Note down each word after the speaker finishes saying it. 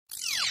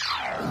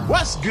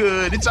What's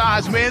good? It's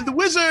Ozman the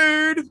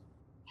Wizard.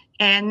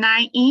 And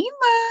Naima.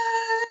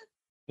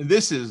 And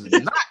this is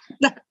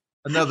not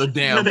another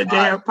damn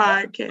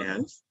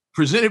podcast.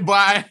 Presented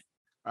by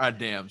our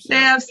damn selves.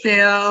 Damn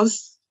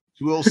selves.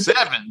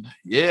 207.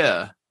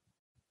 Yeah.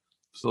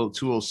 So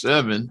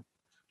 207.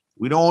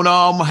 We don't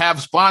have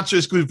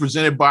sponsors because we're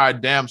presented by our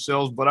damn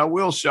selves, but I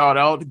will shout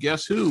out,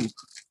 guess who?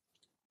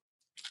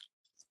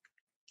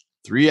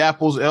 3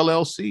 Apples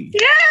LLC.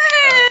 Yeah.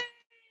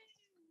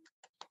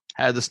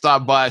 Had to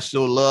stop by,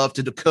 show love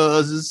to the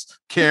cousins,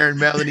 Karen,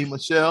 Melanie,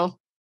 Michelle.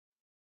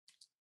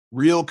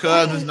 Real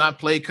cousins, not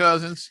play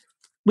cousins.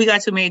 We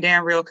got too many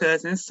damn real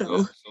cousins,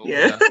 so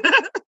yeah.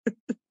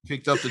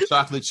 Picked up the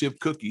chocolate chip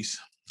cookies.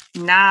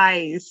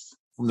 Nice.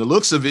 From the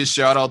looks of it,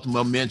 shout out to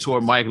my mentor,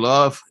 Mike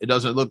Love. It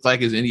doesn't look like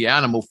there's any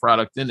animal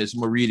product in this.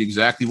 I'm gonna read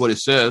exactly what it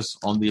says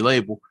on the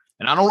label.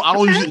 And I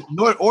don't usually,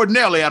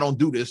 ordinarily I don't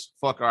do this.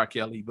 Fuck R.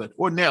 Kelly, but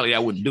ordinarily I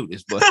wouldn't do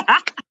this. But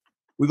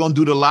we're gonna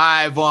do the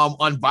live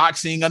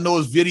unboxing. I know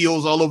there's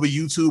videos all over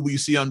YouTube where you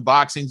see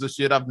unboxings of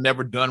shit. I've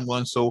never done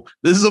one, so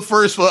this is a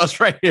first for us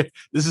right here.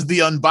 This is the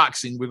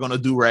unboxing we're gonna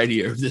do right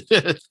here. This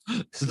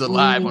is the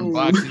live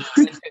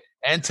unboxing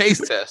and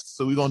taste test.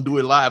 So we're gonna do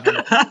it live.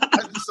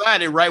 I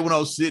decided right when I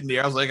was sitting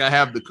there, I was like, I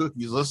have the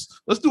cookies.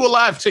 Let's do a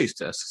live taste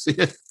test.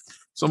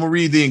 So I'm gonna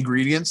read the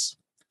ingredients: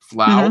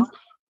 flour,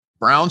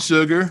 brown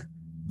sugar,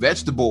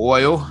 vegetable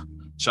oil,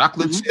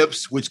 chocolate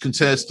chips, which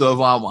consist of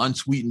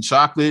unsweetened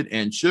chocolate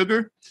and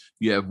sugar.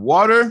 You have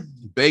water,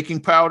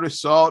 baking powder,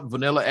 salt,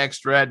 vanilla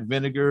extract,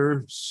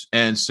 vinegar,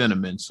 and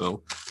cinnamon.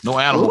 So no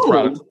animal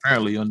products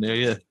apparently on there.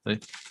 Yeah,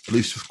 at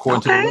least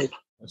according to the label.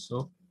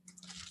 So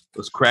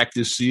let's crack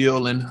this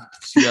seal and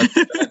see how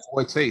that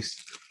boy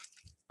tastes.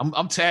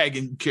 I'm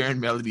tagging Karen,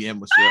 Melody, and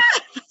Michelle.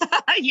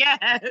 Yes.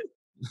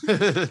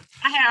 I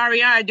had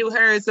Ariana do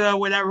hers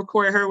when I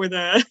recorded her with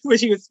when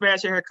she was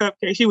smashing her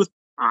cupcake. She was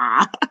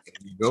There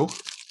you go.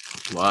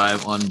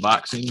 Live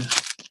unboxing.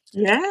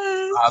 Yeah.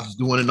 I was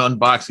doing an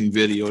unboxing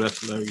video. That's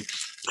hilarious.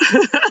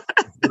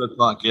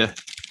 Yeah.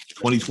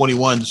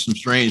 2021, some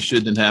strange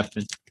shit didn't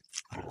happen.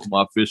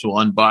 My official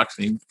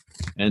unboxing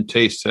and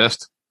taste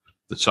test.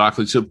 The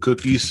chocolate chip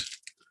cookies.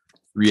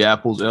 3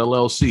 Apples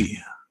LLC.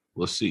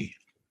 Let's see.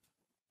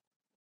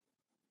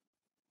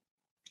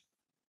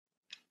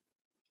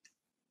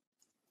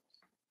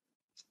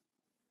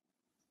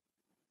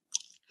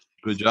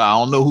 Good job. I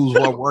don't know whose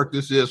work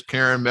this is,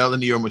 Karen,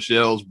 Melanie, or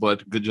Michelle's,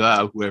 but good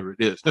job, whoever it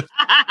is.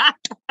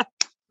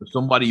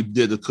 Somebody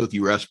did the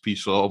cookie recipe,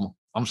 so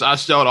I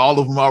shout all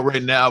of them out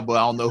right now, but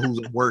I don't know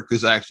whose work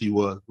this actually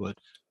was. But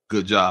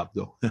good job,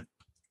 though. And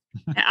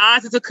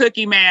Oz is a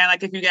cookie man.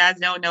 Like if you guys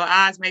don't know,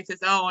 Oz makes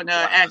his own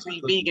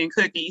actually vegan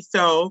cookies.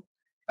 So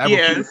I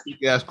have a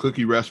big-ass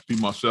cookie recipe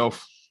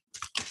myself.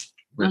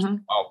 So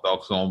I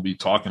don't be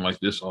talking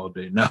like this all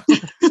day now.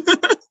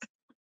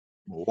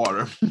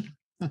 Water.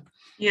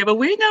 Yeah, but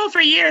we know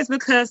for years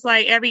because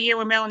like every year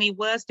when Melanie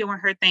was doing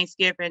her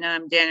Thanksgiving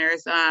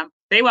dinners,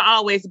 they would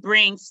always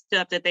bring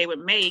stuff that they would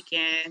make,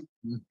 and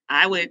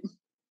I would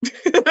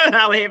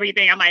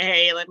everything. I'm like,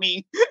 hey, let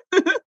me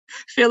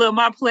fill up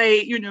my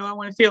plate. You know, I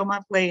want to fill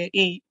my plate and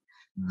eat.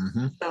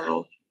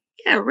 So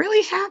yeah,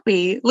 really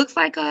happy. Looks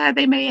like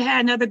they may have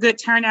had another good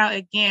turnout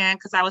again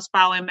because I was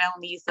following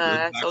Melanie's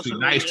social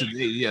media. Nice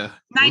today, yeah.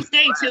 Nice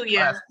day too,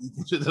 yeah.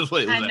 That's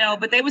what it was. I know,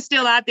 but they were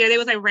still out there. They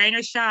was like rain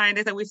or shine.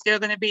 They said we're still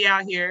gonna be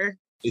out here.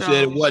 They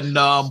said it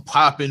wasn't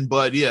popping,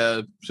 but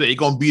yeah, so they're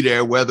gonna be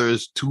there whether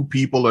it's 2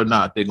 people or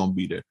not. They're gonna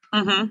be there.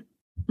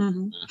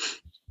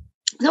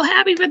 So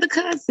happy for the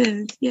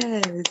cousins.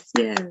 Yes.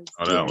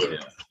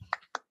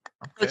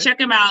 So check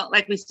them out.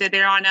 Like we said,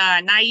 they're on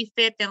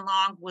 95th and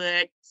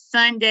Longwood,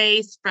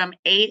 Sundays from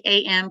 8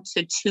 a.m.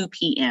 to 2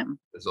 p.m.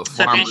 It's a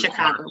farmer's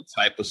market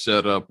type of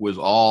setup with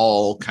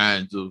all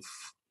kinds of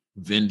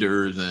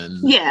vendors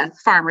and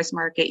farmer's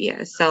market.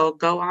 Yeah. So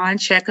go on,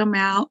 check them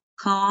out.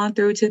 Come on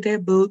through to their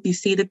booth. You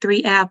see the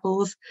 3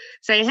 apples.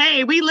 Say,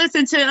 hey, we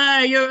listen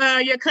to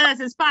your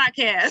cousin's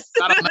podcast.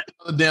 Not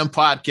another damn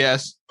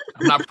podcast.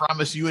 I'm not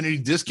promising you any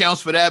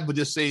discounts for that, but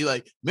just say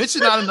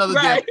mention not another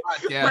damn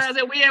podcast.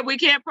 Well, we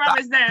can't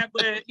promise that,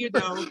 but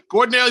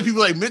ordinarily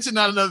people mention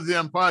not another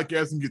damn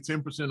podcast and get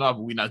 10% off,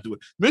 but we're not doing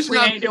it. We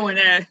ain't doing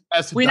that.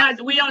 We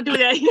don't do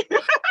that here.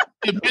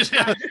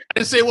 I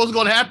didn't say what's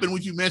going to happen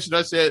when you mentioned.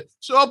 I said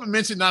show up and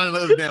mention not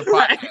another damn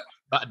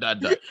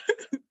podcast.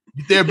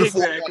 Get there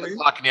before 1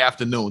 o'clock in the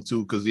afternoon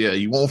too, because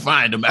you won't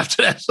find them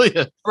after that. So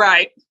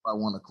right by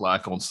 1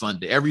 o'clock on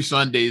Sunday. Every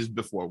Sunday is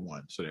before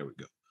 1. So there we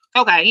go.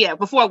 Okay, yeah,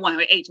 before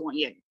 1, 8 to 1,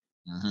 yeah.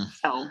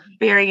 So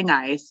very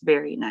nice,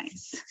 very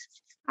nice.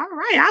 All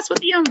right, that's with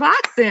the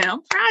unboxing.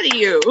 I'm proud of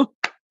you.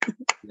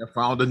 I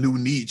found a new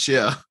niche.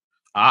 Yeah,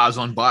 Oz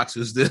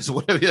unboxes this,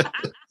 whatever.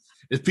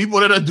 It's people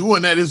that are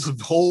doing that. It's a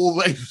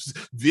whole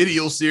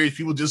video series.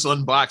 People just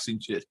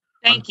unboxing shit.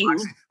 Thank you.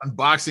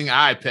 Unboxing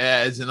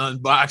iPads and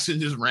unboxing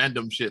just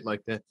random shit like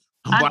that.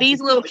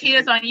 These little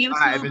kids on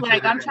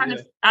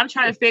YouTube, I'm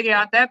trying to figure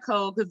out that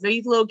code because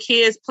these little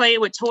kids play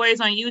with toys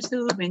on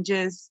YouTube and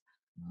just,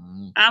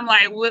 I'm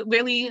like, what,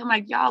 really? I'm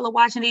like, y'all are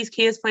watching these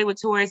kids play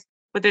with toys.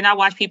 But then I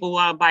watch people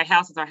buy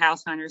houses or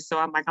house hunters, so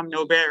I'm like, I'm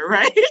no better,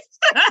 right?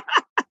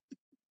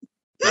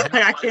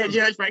 I can't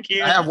judge my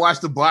kids. I have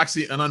watched the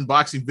boxing and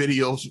unboxing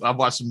videos. I've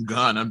watched some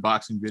gun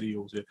unboxing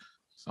videos. Yeah.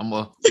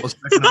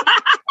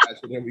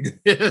 So there we go.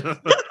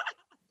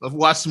 I've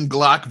watched some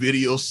Glock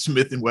videos,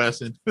 Smith and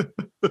Wesson,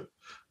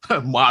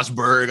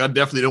 Mossberg. I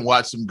definitely didn't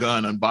watch some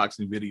gun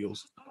unboxing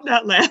videos. I'm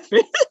not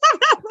laughing.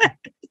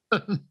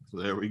 So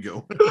there we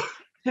go.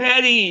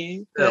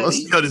 Petty. Yeah, let's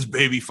see how this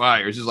baby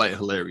fires. It's like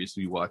hilarious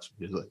to be watching.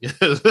 It's like,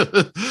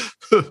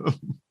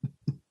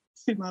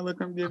 see my look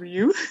I'm giving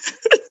you.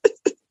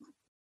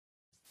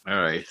 All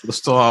right,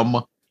 let's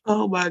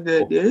oh my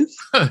goodness!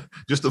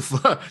 just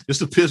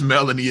to piss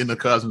Melanie and the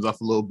cousins off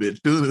a little bit.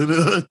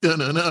 We'll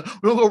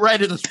go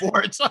right into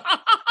sports. Well,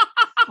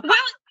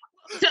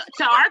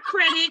 to our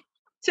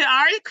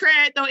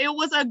credit, though, it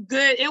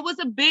was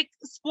a big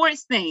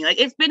sports thing. Like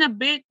it's been a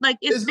big, like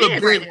it's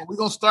big. Right now. We're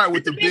gonna start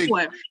with the big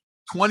one.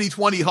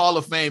 2020 Hall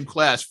of Fame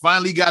class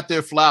finally got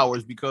their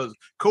flowers because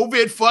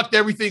COVID fucked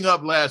everything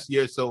up last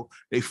year. So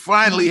they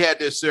finally had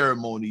their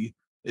ceremony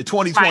in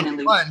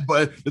 2021, finally.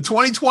 But the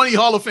 2020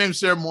 Hall of Fame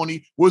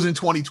ceremony was in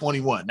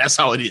 2021. That's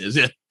how it is.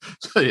 Yeah.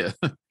 So yeah.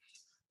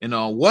 And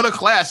what a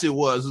class it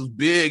was. It was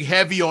big,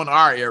 heavy on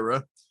our era.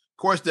 Of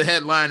course, the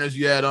headliners,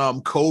 you had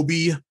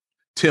Kobe,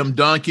 Tim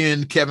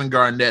Duncan, Kevin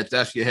Garnett.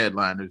 That's your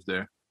headliners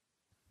there.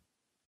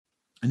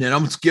 And then I'm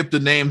gonna skip the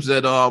names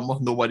that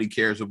nobody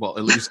cares about.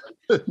 At least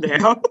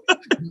Damn.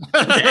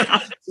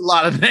 A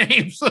lot of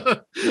names.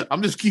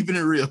 I'm just keeping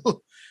it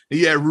real.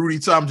 He had Rudy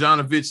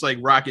Tomjanovich, like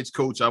Rockets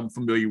coach. I'm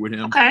familiar with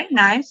him. Okay,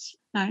 nice.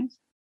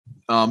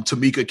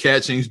 Tamika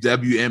Catchings,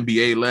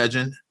 WNBA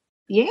legend.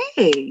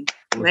 Yay,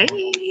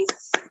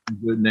 ladies.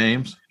 Good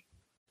names.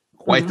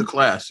 Quite the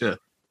class, yeah.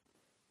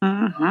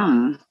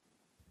 Mm-hmm.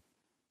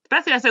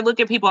 Especially as I look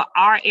at people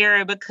our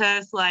era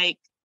because, like,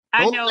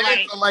 I know,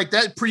 like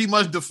that pretty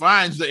much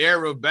defines the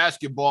era of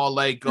basketball.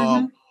 Like,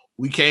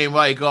 we came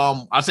like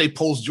I say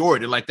post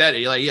Jordan, like that,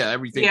 like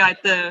everything. Yeah,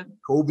 like the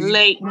Kobe,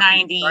 late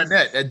 90s.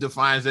 That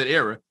defines that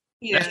era.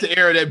 Yeah. That's the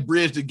era that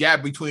bridged the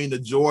gap between the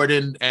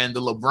Jordan and the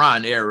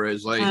LeBron era.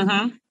 Is like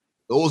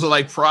those are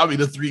like probably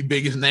the three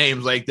biggest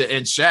names. Like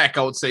and Shaq,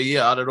 I would say,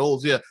 out of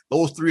those,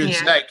 those three and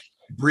Shaq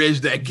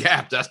bridged that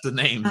gap. That's the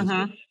names.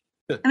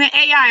 And then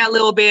AI a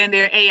little bit in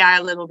there. AI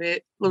a little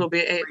bit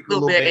AI.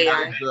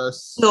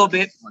 Little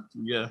bit.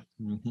 Yeah.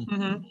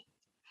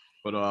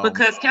 But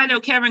because I know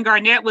Kevin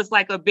Garnett was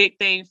like a big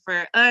thing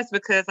for us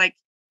because like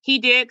he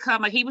did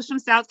come, like he was from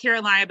South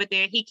Carolina, but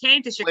then he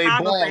came to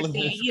Chicago for a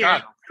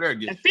year.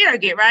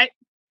 Farragut, right?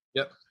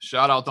 Yep.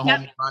 Shout out to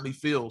homie Ronnie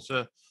Fields.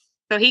 So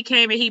he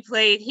came and he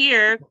played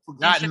here.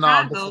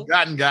 The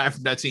forgotten guy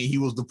from that team. He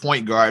was the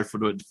point guard for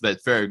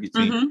that Farragut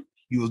team.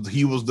 He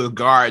was the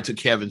guard to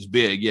Kevin's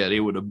big. Yeah, they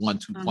would have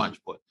 1-2 punch.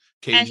 But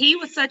and he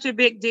was such a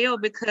big deal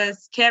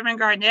because Kevin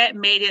Garnett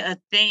made it a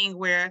thing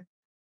where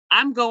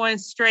I'm going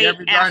straight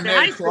Kevin after Garnett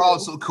high school.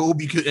 So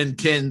Kobe and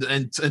Ken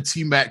and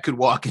T-Mac could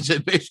walk and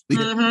basically.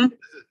 And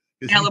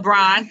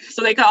LeBron,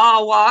 so they could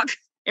all walk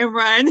and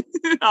run.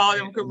 All of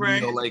them could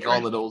run.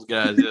 All of those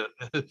guys,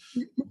 yeah.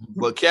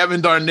 But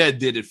Kevin Garnett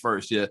did it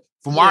first, yeah.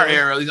 From our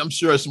era, I'm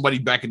sure somebody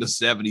back in the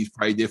 70s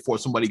probably did. For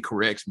somebody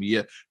corrects me,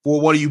 yeah. For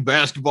one of you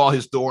basketball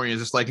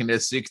historians, it's like in their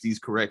 60s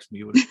corrects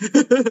me. Well,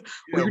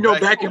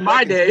 back in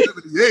my day,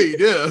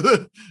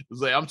 it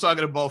was like I'm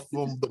talking about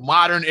from the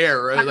modern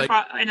era, like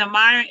in the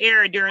modern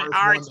era during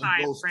our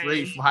time frame.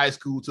 Straight from high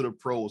school to the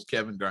pros,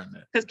 Kevin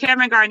Garnett. Because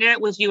Kevin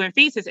Garnett was you and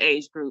Feast's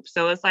age group,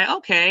 so it's like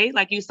okay,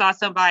 like you saw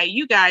somebody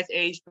you guys'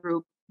 age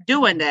group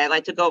doing that,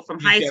 like to go from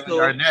high school.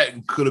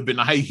 Garnett could have been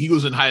he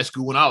was in high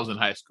school when I was in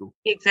high school.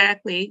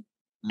 Exactly.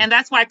 And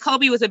that's why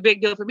Kobe was a big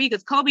deal for me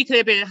because Kobe could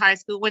have been in high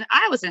school when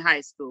I was in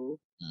high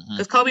school.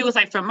 Because Kobe was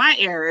like from my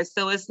era.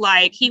 So it's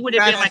like he would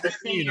have been like a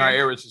senior. In our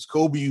era, since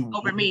Kobe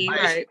over me,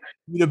 right?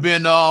 He would have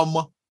been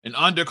an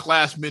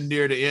underclassman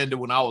near the end of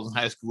when I was in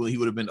high school. He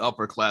would have been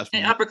upperclassman.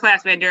 An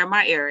upperclassman during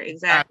my era,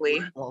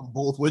 exactly.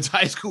 Both went to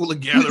high school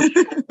together.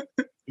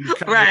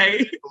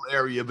 Right.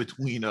 Area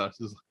between us.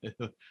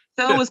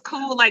 So it was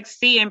cool, like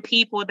seeing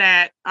people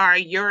that are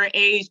your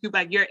age group,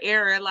 like your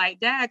era, like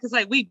that, because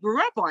like we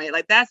grew up on it.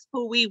 Like that's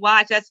who we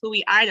watch, that's who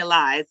we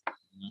idolize.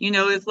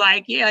 It's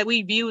like like,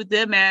 we viewed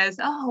them as,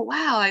 oh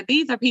wow, like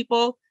these are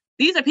people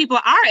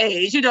our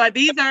age. Like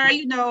these are,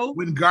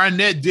 When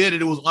Garnett did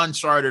it, it was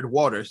uncharted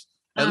waters.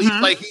 At least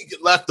like he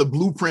left the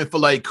blueprint for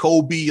like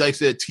Kobe, like I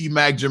said,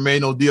 T-Mac,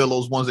 Jermaine O'Neal,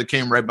 those ones that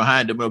came right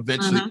behind him.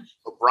 Eventually,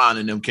 LeBron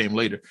and them came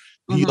later.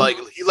 He left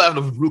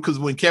the because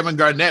when Kevin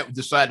Garnett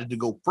decided to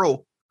go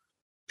pro,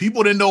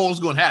 people didn't know what was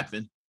going to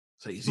happen.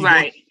 So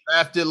right.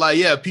 After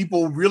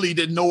people really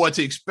didn't know what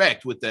to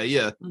expect with that.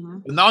 Yeah.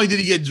 And not only did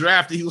he get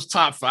drafted, he was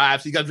top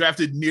 5. So he got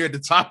drafted near the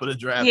top of the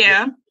draft.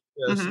 Yeah.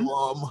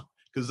 So,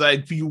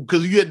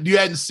 because you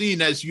hadn't seen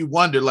that, so you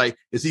wonder like,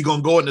 is he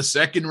going to go in the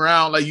second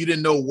round? Like you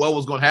didn't know what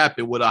was going to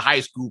happen with a high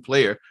school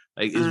player.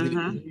 Like, is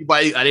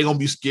anybody, are they going to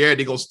be scared?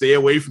 They're going to stay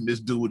away from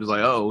this dude. It's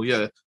like, oh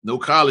yeah, no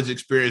college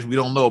experience. We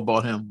don't know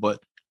about him, but.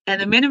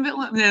 And the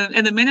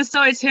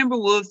Minnesota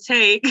Timberwolves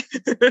take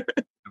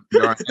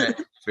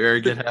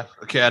Farragut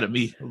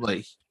Academy.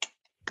 Like,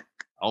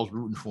 I was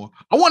rooting for him.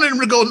 I wanted him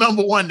to go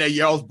number one that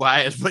year. I was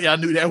biased, but I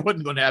knew that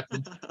wasn't going to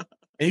happen.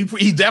 And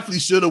he definitely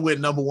should have went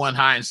number one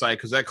hindsight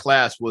because that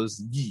class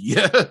was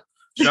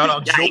Shout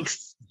out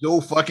Joe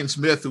fucking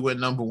Smith who went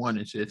number one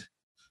and shit.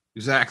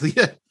 Exactly.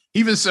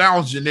 Even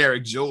sounds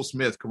generic. Joe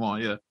Smith. Come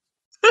on, yeah.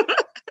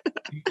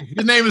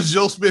 His name is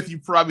Joe Smith.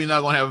 You're probably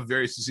not gonna have a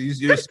very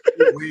successful.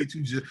 Way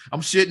too. I'm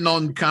shitting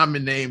on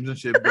common names and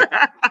shit. But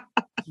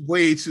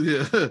way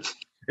too.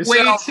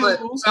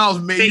 It sounds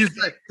amazing.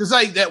 It's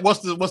like that.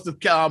 What's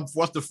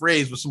the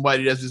phrase for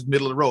somebody that's just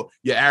middle of the road?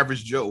 Your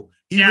average Joe.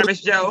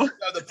 Average Joe.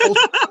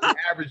 The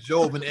average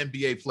Joe of an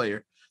NBA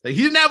player. Like,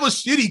 he didn't have a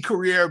shitty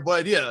career,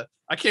 but yeah,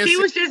 I can't. He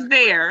was just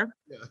there.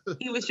 Yeah.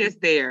 He was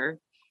just there.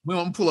 Well,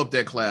 I'm gonna pull up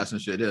that class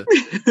and shit. Yeah.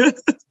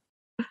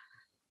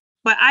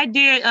 But I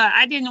did.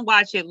 I didn't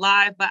watch it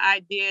live, but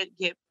I did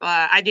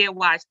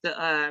watch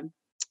the.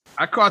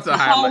 I caught the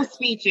whole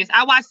speeches.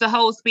 I watched the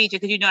whole speeches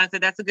because I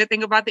said that's a good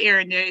thing about the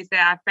internet is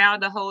that I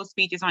found the whole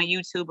speeches on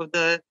YouTube of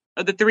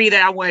the three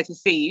that I wanted to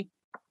see.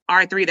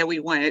 Our three that we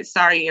wanted.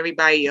 Sorry,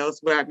 everybody else,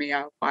 but I mean,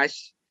 I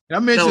watched. I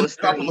mentioned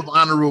a couple of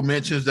honorable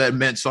mentions that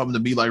meant something to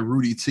me, like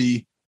Rudy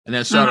T. And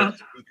then shout out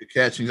to Mika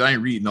Catchings. I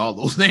ain't reading all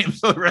those names.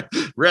 So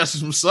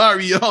rest, I'm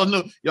sorry, y'all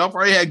know y'all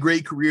probably had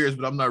great careers,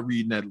 but I'm not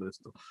reading that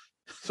list.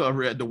 So I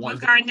read the ones.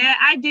 Garnett,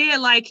 I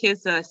did like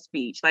his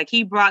speech. Like,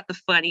 he brought the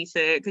funny to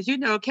it because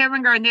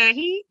Kevin Garnett,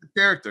 the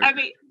character. I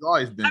mean, he's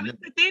always been.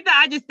 The thing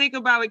that I just think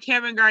about with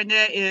Kevin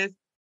Garnett is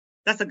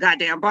that's a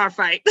goddamn bar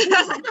fight.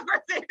 That's like the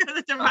first thing that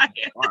comes to my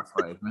head. Bar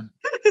fight, man.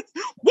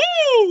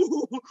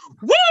 Woo!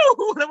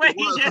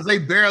 The way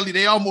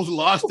they almost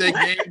lost that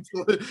game.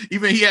 So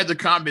even he had to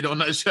comment on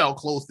that how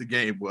close the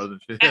game was.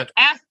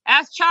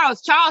 Ask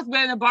Charles. Charles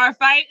been in a bar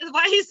fight.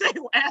 Why he said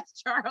ask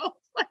Charles?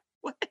 Like,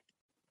 what?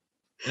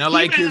 And I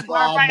like his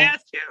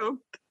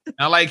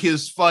I like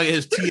his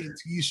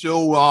TNT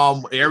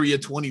show, Area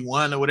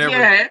 21 or whatever.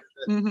 Yeah.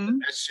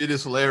 That shit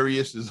is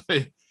hilarious. It's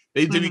like,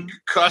 they did be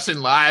cussing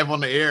live on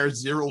the air.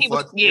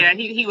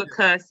 He would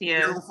cuss.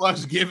 Yeah. Zero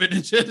fucks given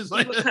and shit.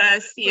 Like, he would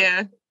cuss.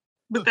 Yeah.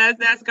 But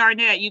that's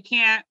Garnett. You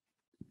can't.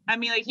 I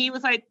mean, like, he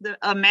was like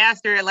a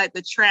master at like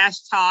the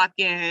trash talk,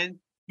 and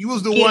he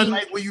was the one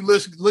like when you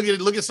look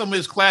at some of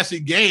his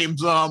classic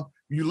games.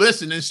 You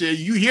listen and say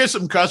you hear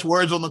some cuss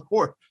words on the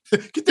court.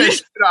 Get that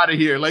shit out of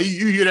here. Like,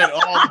 you hear that all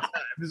the time.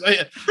 It's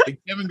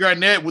like Kevin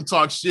Garnett would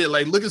talk shit.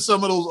 Like, look at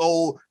some of those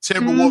old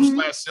Timberwolves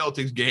 /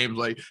 Celtics games.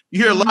 Like,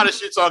 you hear a lot of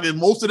shit talking.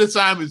 Most of the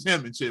time it's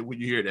him and shit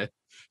when you hear that.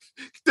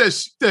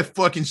 Get that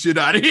fucking shit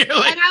out of here.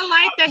 Like, and I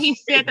like that he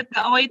said that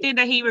the only thing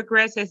that he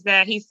regrets is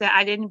that he said,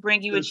 I didn't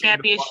bring you a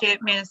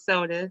championship,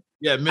 Minnesota.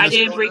 Yeah, Minnesota. I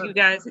didn't bring you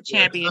guys a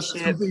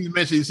championship. That's he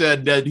mentioned. He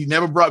said that he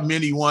never brought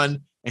Minnie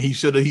one, and he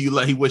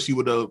wished he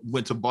would have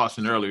went to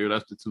Boston earlier.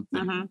 That's the two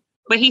things.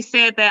 But he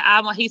said that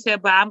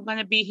but I'm going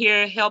to be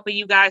here helping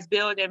you guys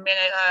build in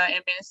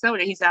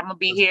Minnesota. He said, I'm going to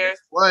be here.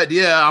 What?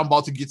 Yeah, I'm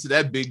about to get to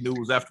that big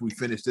news after we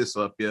finish this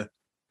up. Yeah.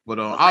 But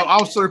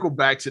I'll circle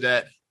back to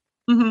that.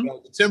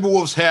 The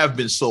Timberwolves have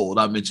been sold.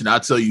 I mentioned, I'll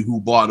tell you who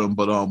bought them,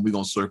 but we're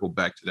going to circle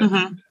back to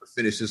that.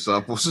 Finish this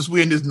up. Well, since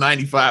we're in this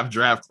 95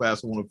 draft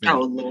class, I want to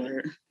finish. Oh,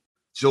 Lord.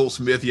 Joe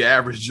Smith, your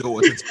average Joe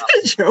at the top.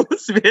 Joe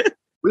Smith.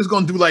 We're just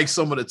going to do like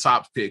some of the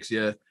top picks.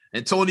 Yeah.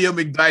 Antonio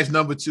McDyess,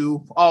 number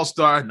 2,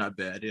 all-star, not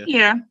bad. Yeah.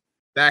 Yeah.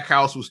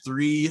 Stackhouse was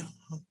 3.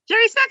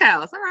 Jerry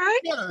Stackhouse, all right.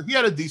 Yeah, he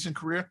had a decent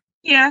career.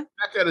 Yeah.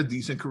 Stack had a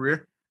decent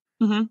career.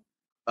 Sheed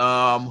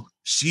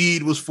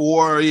was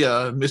 4.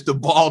 Yeah,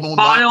 Mr. Ball Don't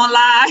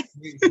Lie.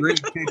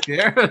 Great pick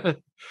there.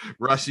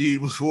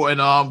 Rashid was 4, and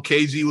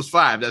KG was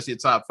 5. That's your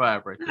top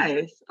 5 right there.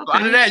 Nice. Okay. So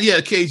out of that, yeah,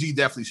 KG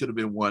definitely should have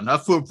been 1. I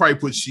probably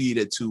put Sheed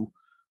at 2.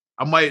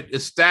 I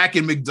might Stack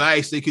and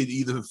McDyess. They could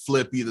either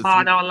flip either.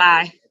 Ball Don't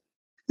Lie.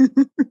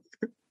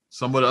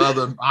 Some of the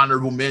other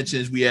honorable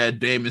mentions, we had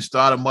Damon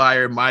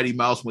Stoudemire, Mighty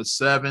Mouse went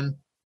 7.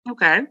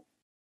 Okay.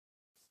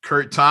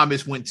 Kurt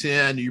Thomas went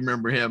 10. You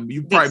remember him?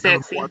 You probably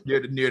remember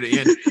him near the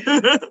end.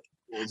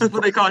 That's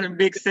what they call him,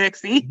 Big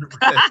Sexy.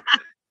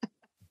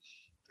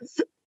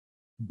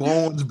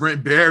 Bones,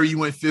 Brent Barry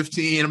went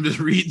 15. I'm just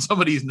reading some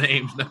of these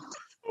names now.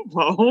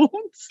 Bones.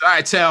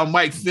 Sci-Town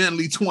Mike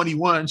Finley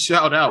 21.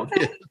 Shout out.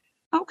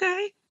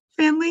 Okay.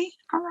 Finley.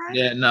 All right.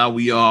 Yeah, now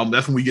we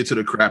that's when we get to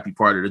the crappy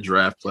part of the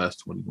draft, class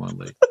 21.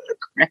 Like,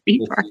 crappy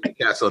part.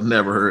 Cats I've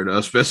never heard of,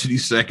 especially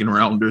these second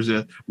rounders.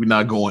 We're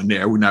not going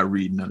there. We're not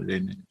reading none of their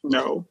names.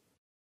 No.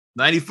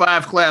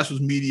 95 class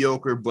was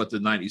mediocre, but the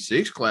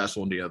 96 class,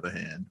 on the other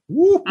hand,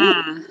 woo.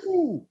 Yeah,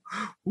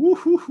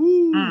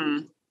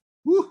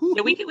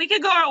 we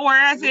could go in order.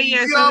 I say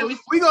yes.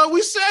 We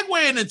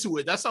segueing into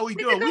it. That's how we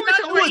do it. We're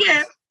not doing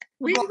it.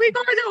 We go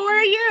to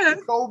order, yeah.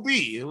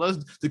 Kobe. Let's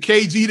the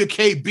KG to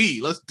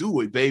KB. Let's do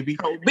it, baby.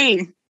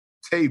 Kobe.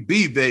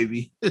 KB,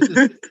 baby.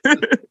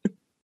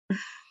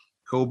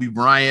 Kobe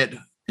Bryant,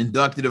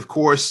 inducted, of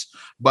course,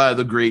 by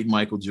the great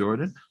Michael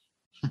Jordan.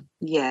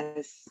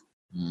 Yes.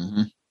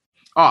 Oh,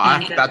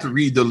 I forgot to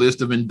read the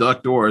list of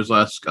inductors.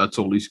 I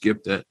totally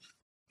skipped that.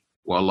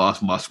 Well, I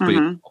lost my space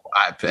on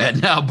my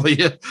iPad now, but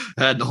yeah,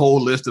 I had the whole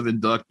list of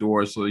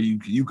inductors, so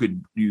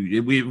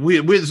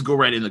we just go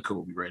right into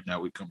Kobe right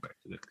now. We come back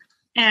to that.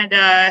 And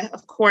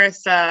of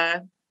course,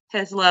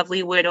 his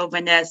lovely widow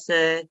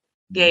Vanessa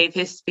gave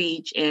his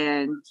speech,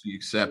 and she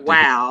accepted.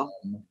 Wow,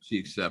 she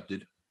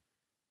accepted.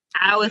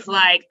 I was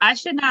like, I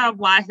should not have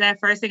watched that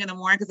first thing in the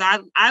morning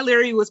because I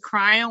literally was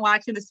crying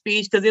watching the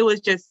speech because it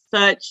was just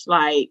such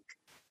like.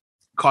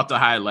 Caught the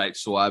highlights,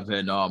 so I've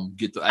been I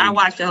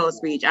watched the whole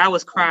speech. I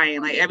was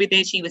crying, like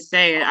everything she was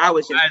saying. I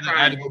was just crying.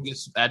 I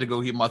had to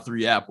go get my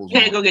 3 apples. You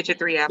had to go get your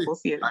 3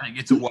 apples. Yeah, I didn't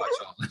get to watch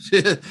all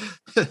this.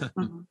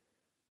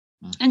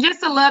 And just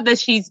the love that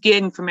she's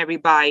getting from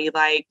everybody.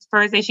 Like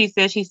first thing she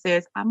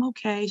says, "I'm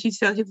okay." She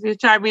said,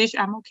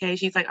 "I'm okay."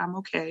 She's like, "I'm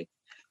okay."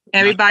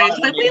 Everybody's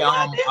like,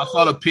 I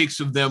saw the pics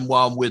of them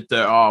with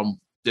their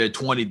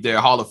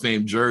Hall of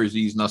Fame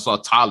jerseys, and I saw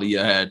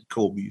Talia had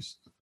Kobe's,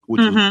 which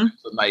was a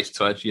nice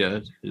touch. Yeah,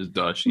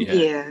 she had.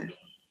 Yeah.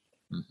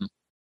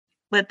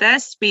 But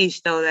that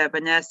speech though that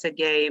Vanessa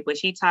gave, when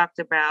she talked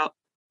about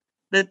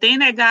the thing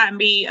that got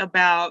me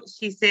about,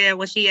 she said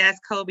when she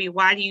asked Kobe,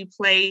 "Why do you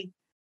play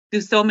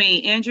through so many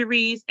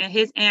injuries?" And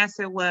his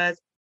answer was,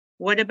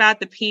 "What about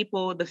the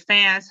people, the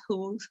fans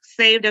who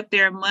saved up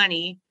their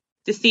money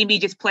to see me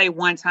just play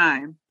one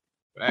time?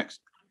 Facts.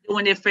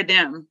 Doing it for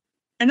them."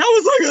 And I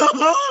was like,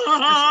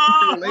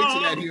 "Oh." Relate to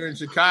that here in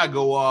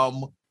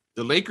Chicago.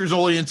 The Lakers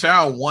only in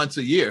town once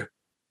a year.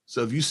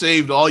 So if you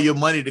saved all your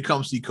money to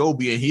come see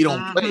Kobe and he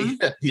don't play,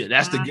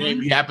 that's the game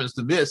he happens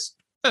to miss.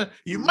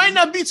 You might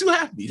not be too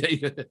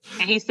happy.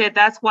 And he said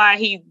that's why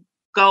he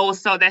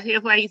goes so that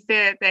he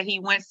said that he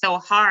went so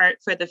hard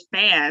for the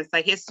fans.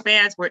 Like his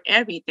fans were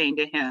everything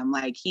to him.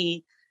 Like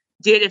he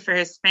did it for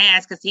his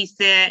fans because he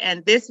said,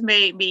 and this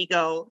made me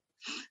go,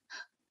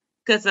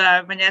 because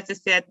Vanessa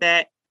said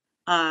that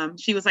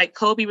she was like,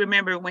 Kobe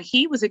remembered when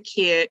he was a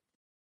kid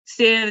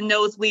sitting in the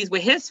nosebleeds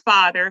with his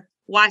father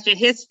watching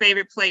his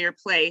favorite player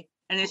play.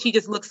 And then she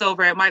just looks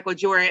over at Michael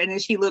Jordan and then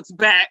she looks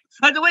back.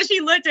 But the way she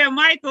looked at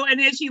Michael and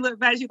then she looked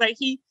back, she's like,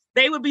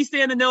 they would be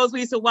sitting in the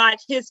nosebleeds to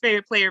watch his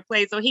favorite player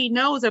play. So he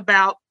knows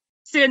about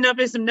sitting up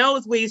in some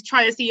nosebleeds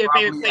trying to see your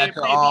favorite player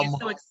play, being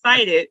so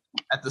excited.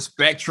 At the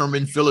Spectrum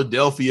in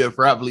Philadelphia,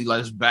 probably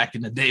like back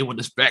in the day when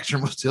the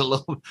Spectrum was still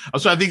open. I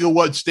was trying to think of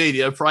what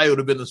stadium. It probably would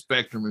have been the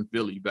Spectrum in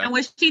Philly back. And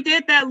when she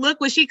did that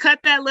look, when she cut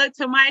that look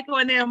to Michael,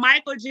 and then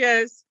Michael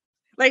just,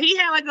 like he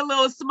had like a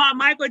little smile.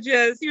 Michael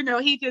just, you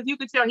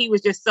could tell he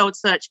was just so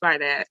touched by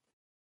that.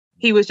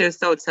 He was just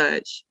so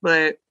touched.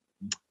 But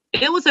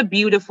it was a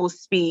beautiful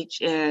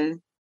speech,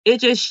 and it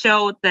just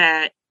showed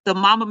that the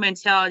Mamba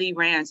mentality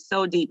ran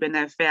so deep in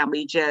that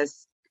family.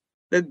 Just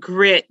the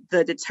grit,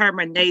 the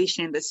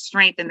determination, the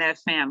strength in that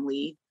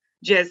family.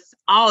 Just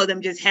all of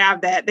them just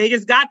have that. They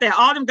just got that.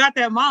 All of them got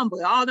that Mamba.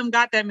 All of them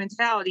got that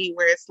mentality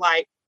where it's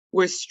like,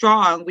 we're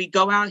strong. We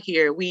go out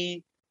here.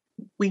 We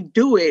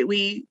do it.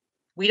 We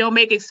don't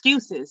make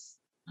excuses.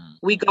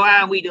 We go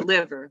out and we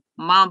deliver.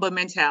 Mamba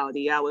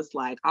mentality. I was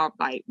like, all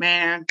right,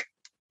 man.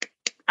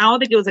 I don't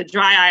think it was a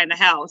dry eye in the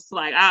house.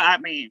 Like, I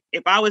mean,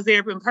 if I was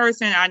there in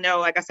person, I know,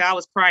 like I said, I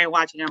was crying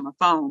watching it on my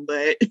phone,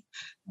 but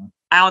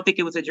I don't think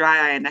it was a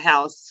dry eye in the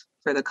house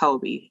for the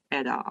Kobe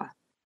at all.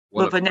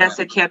 But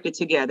Vanessa kept it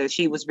together.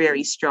 She was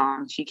very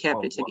strong. She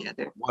kept it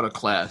together. What a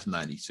class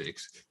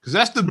 96. Because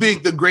that's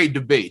the great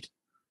debate.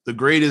 The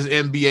greatest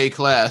NBA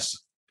class,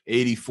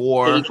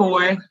 84,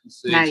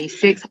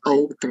 96,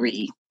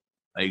 03.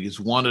 Like, it's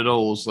one of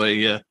those, like,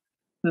 yeah.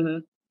 Mm-hmm.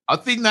 I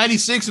think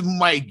 96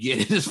 might get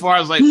it as far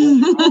as like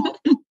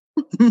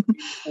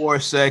 4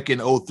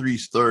 second,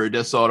 03's third.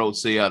 That's all I would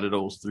say out of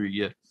those three.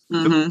 Yeah.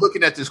 Mm-hmm.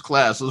 Looking at this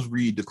class, let's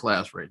read the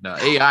class right now.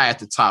 AI at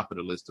the top of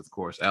the list, of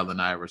course. Allen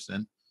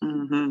Iverson.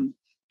 Mm-hmm.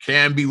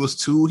 Camby was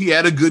 2. He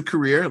had a good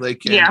career. Like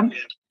Camby.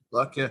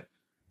 Yeah.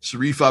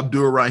 Sharif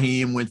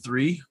Abdur-Rahim went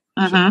 3.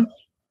 Mm-hmm.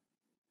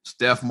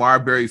 Steph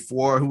Marbury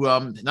 4, who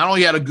not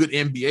only had a good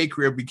NBA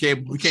career,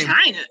 became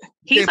China.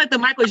 He's like the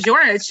Michael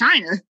Jordan of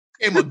China.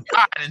 Became a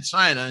god in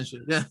China and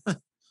shit. Yeah.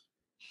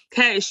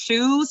 Okay,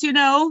 shoes,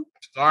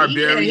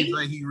 Starbury,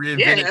 he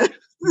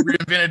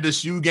reinvented the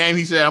shoe game.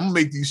 He said, I'm gonna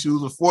make these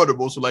shoes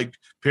affordable so like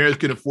parents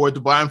can afford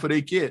to buy them for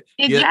their kid.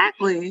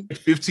 Exactly.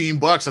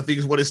 $15, I think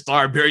is what his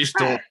Starbury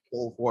stole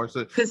for.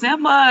 So because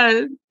them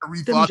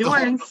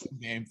Jordans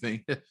game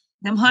thing.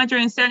 Them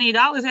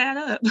 $170 add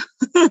up.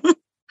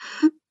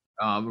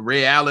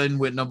 Ray Allen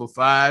went number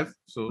 5.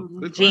 So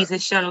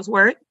Jesus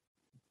Shuttlesworth.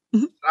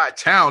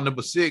 Town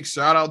number 6.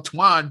 Shout out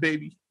Twan,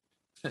 baby.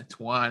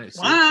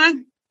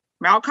 Twan.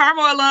 Mount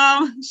Carmel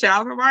alum.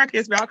 Shout out for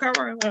Marcus. Mount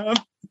Carmel alum.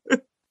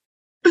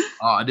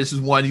 This is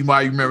one you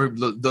might remember,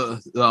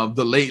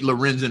 the late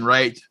Lorenzen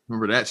Wright.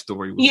 Remember that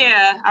story?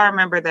 I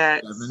remember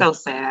that. 7. So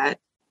sad.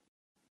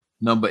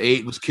 Number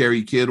 8 was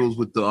Kerry Kittles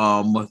with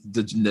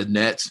the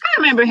Nets.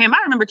 I remember him. I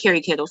remember Kerry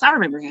Kittles. I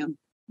remember him.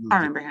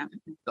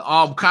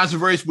 The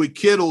controversy with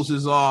Kittles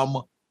is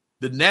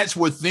the Nets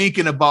were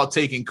thinking about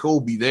taking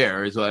Kobe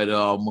there. It's like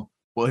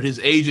But his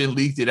agent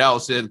leaked it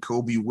out, said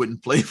Kobe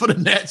wouldn't play for the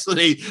Nets, so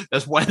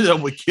that's why they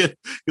would get,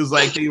 because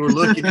like they were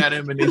looking at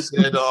him and they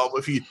said,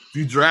 if you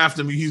draft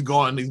him, he's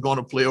going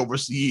to play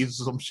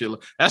overseas or some shit.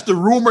 That's the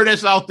rumor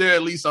that's out there.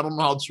 At least I don't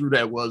know how true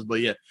that was,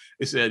 but yeah,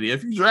 they said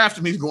if you draft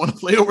him, he's going to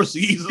play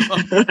overseas or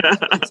something.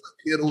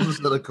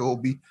 Instead of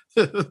Kobe.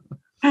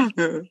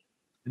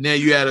 And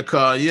then you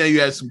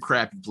had some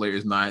crappy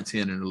players, 9,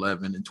 10, and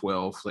 11, and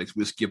 12. Like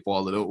we'll skip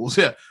all of those.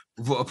 Yeah.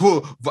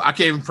 I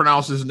can't even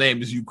pronounce his name.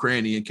 This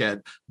Ukrainian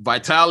cat,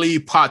 Vitaly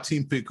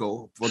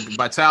Potapenko.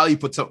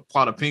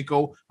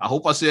 I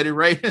hope I said it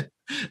right.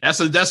 That's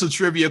a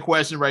trivia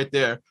question right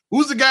there.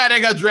 Who's the guy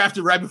that got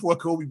drafted right before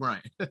Kobe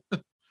Bryant?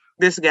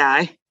 This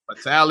guy,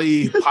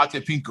 Vitaly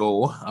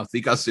Potapenko. I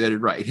think I said it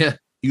right. Yeah,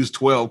 he was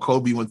 12.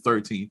 Kobe went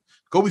 13.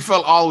 Kobe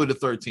fell all the way to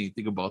 13.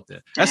 Think about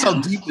that. That's how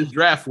deep this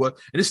draft was.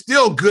 And it's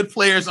still good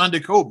players under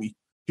Kobe.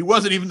 He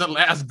wasn't even the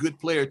last good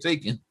player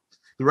taken.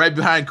 Right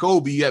behind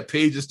Kobe, you had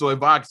Peja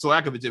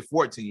Stojakovic at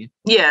 14.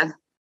 Yeah.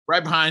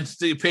 Right behind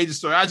Peja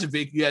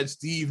Stojakovic, you had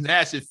Steve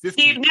Nash at 15.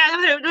 Steve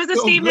Nash, was it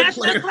Steve Nash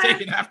in that class? I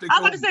was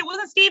about to say,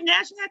 wasn't Steve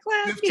Nash in that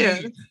class?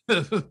 15.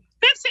 Yeah. 15,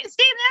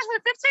 Steve Nash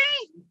went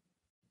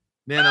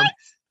 15? Then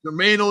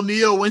Jermaine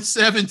O'Neal went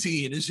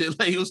 17 and shit.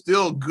 Like, he was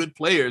still good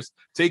players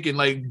taken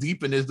like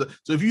deep in his.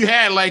 So if you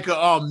had like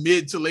a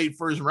mid to late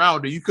first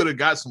rounder, you could have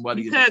got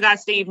somebody. You could have got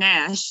Steve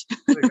Nash,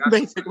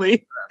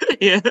 basically.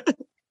 Yeah.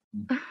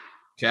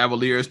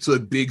 Cavaliers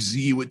took Big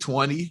Z with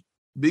 20.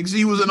 Big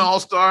Z was an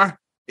all-star.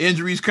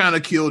 Injuries kind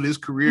of killed his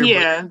career.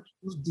 Yeah.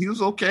 But he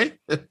was okay.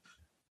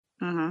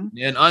 Mm-hmm.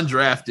 And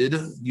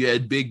undrafted, you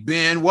had Big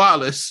Ben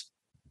Wallace.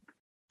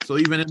 So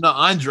even in the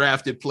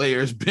undrafted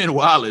players, Ben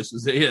Wallace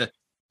was there.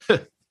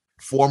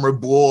 Former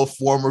Bull,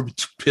 former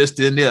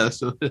Piston there.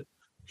 So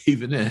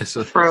even there.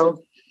 So,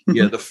 Fro.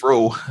 Yeah, the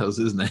Fro was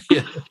his name.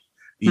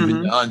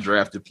 Even the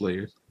undrafted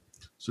players.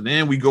 So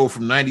then we go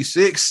from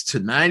 96 to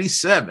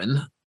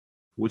 97,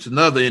 which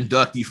another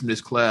inductee from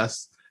this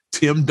class,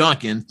 Tim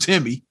Duncan,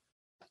 Timmy.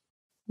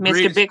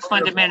 Mr. Big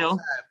Fundamental.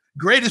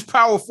 Greatest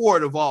power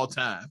forward of all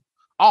time.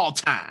 All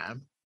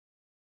time.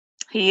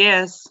 He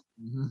is.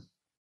 Mm-hmm.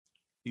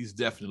 He's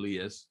definitely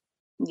is.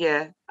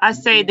 Yeah. I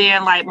say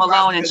then like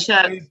Malone and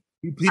Chuck.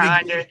 He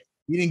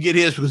didn't get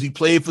his because he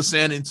played for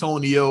San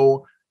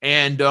Antonio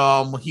and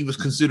he was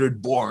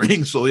considered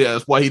boring. So yeah,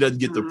 that's why he doesn't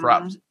get the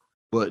props.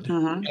 But he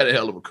had a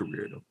hell of a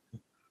career though.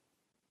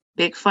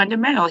 Big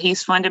fundamental.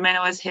 He's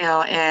fundamental as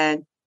hell.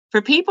 And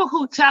for people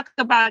who talk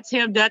about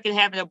Tim Duncan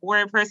having a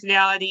boring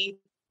personality,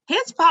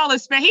 his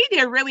he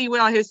did really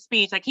well in his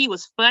speech. Like he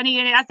was funny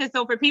in it. I said,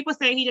 so for people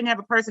saying he didn't have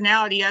a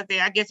personality out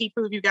there, I guess he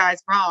proved you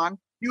guys wrong.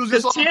 He was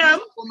just on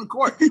the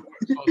court.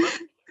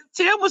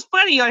 Tim was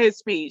funny on his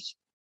speech.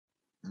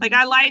 Like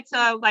I liked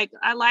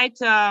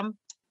the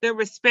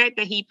respect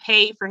that he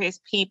paid for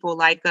his people.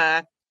 Like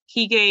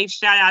he gave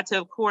shout out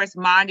to, of course,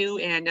 Manu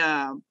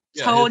and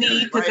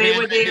Tony, because they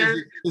were there.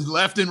 His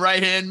left and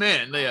right hand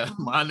man. Yeah,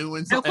 Manu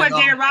and of course,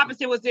 David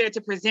Robinson was there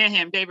to present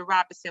him. David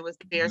Robinson was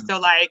there. So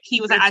like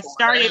he was like, I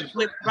started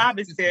with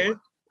Robinson.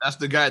 That's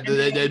the guy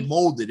that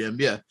molded him,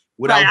 yeah.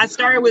 Right, I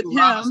started with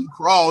him.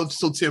 Crawled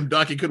so Tim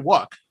Duncan could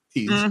walk.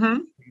 He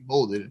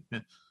molded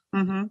it.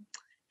 Mm-hmm.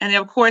 And then,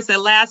 of course, the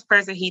last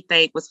person he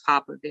thanked was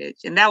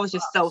Popovich. And that was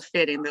just so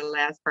fitting, the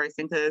last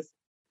person, because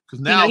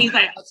now he's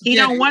like, he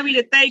don't want me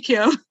to thank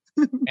him.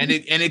 and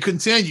it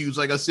continues,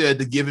 like I said,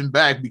 to giving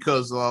back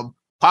because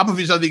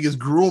Popovich, I think, is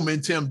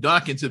grooming Tim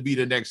Duncan to be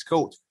the next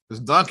coach.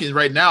 Because Duncan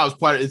right now he's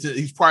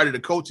part of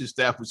the coaching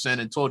staff with San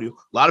Antonio. A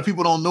lot of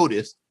people don't know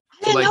this.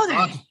 I didn't know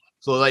that.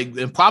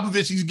 And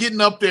Popovich, he's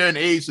getting up there in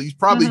age, so he's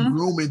probably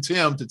grooming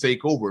Tim to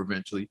take over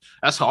eventually.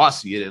 That's how I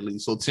see it, at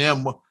least. So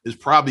Tim is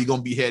probably going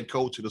to be head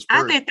coach of the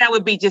Spurs. I think that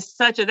would be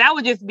that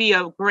would just be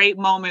a great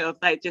moment of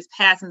like just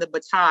passing the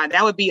baton.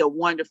 That would be a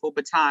wonderful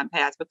baton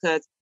pass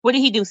because what did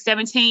he do?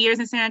 17 years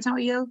in San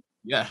Antonio?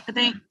 Yeah. I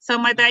think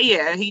something like that.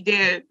 Yeah, he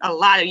did a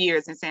lot of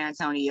years in San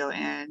Antonio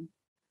and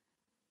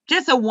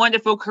just a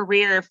wonderful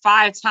career,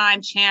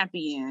 5-time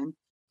champion.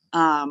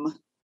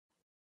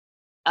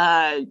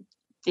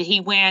 Did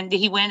he win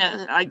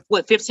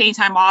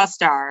 15-time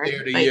All-Star?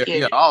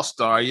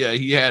 All-Star. Yeah,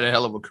 he had a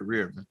hell of a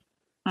career, man.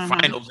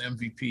 Finals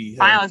MVP.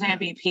 Finals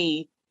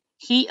MVP.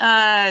 He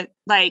and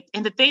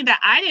the thing that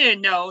I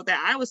didn't know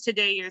that I was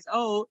today years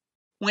old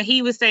when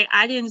he was saying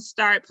I didn't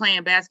start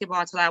playing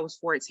basketball until I was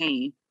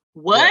 14.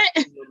 What?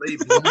 Yeah.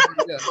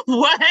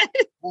 What?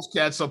 Most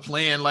cats are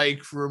playing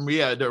like from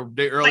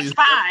the earliest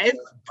like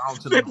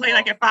 5. They play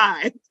like at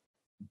 5.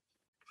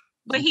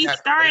 But he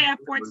started at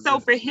 14.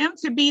 So for him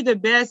to be the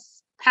best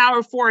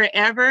power forward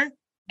ever,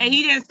 and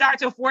he didn't start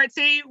till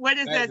 14. What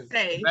does that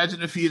say?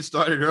 Imagine if he had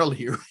started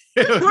earlier.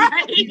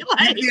 Right? He'd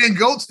be in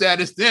GOAT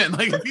status then.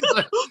 Like if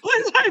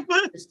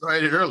he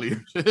started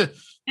earlier.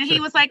 And he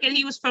was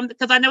from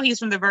because I know he's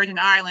from the Virgin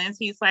Islands.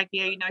 He's like,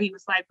 he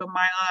was like, but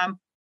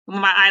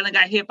when my island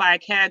got hit by a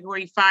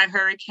Category 5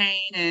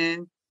 hurricane,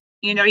 and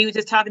he was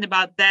just talking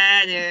about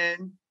that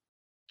and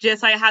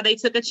just like how they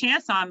took a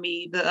chance on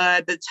me,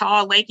 the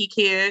tall, lanky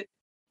kid.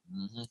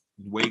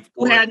 Wake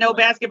who had no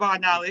basketball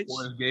knowledge.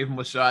 Gave him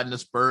a shot, and the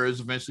Spurs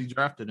eventually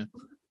drafted him.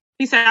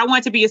 He said, "I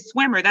want to be a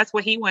swimmer." That's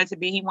what he wanted to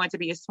be. He wanted to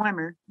be a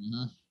swimmer.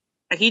 Mm-hmm.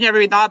 Like, he never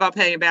even thought about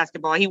playing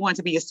basketball. He wanted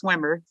to be a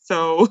swimmer.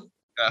 So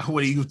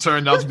when he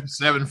turned out to be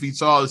 7 feet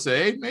tall, and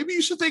say, "Hey, maybe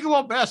you should think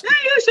about basketball.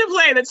 Yeah, you should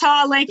play the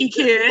tall, lanky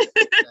kid."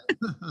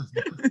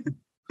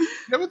 You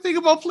ever think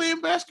about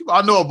playing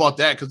basketball? I know about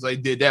that because I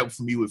did that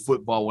for me with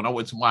football when I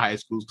went to my high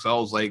school because I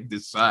was like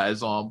this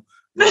size. Right,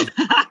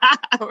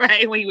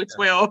 when you were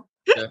 12.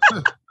 Yeah.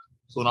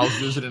 So when I was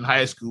visiting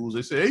high schools,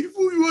 they said, "Hey,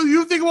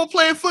 you think about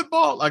playing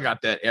football?" I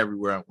got that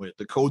everywhere I went.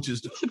 The coaches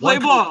play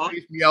ball.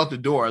 Chased me out the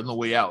door on the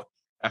way out.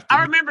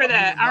 I remember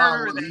that.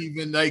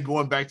 Even like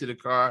going back to the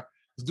car,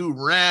 this dude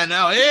ran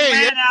out.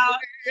 Hey,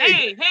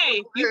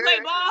 you play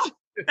ball?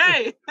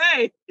 Hey.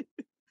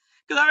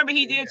 Because I remember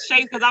he did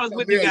chase because I was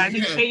with you guys.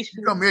 He chased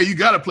you. Come here, you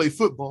got to play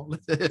football.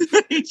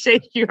 He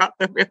chased you out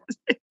the real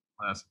estate.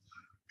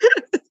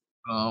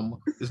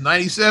 This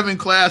 97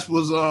 class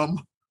was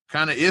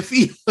kind of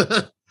iffy,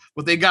 but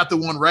they got the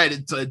one right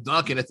at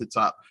Duncan at the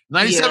top.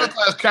 97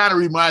 class kind of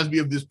reminds me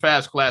of this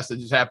past class that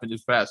just happened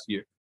this past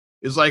year.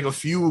 It's like a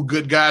few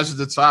good guys at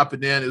the top,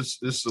 and then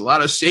it's a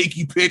lot of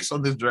shaky picks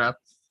on this draft.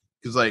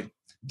 Because like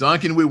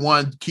Duncan went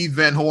 1, Keith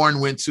Van Horn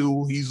went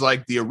 2. He's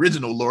like the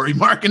original Lauri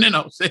Markkanen,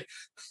 I would say.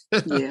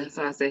 Yeah,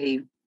 so I said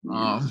he.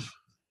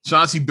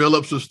 Chauncey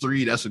Billups was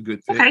 3. That's a good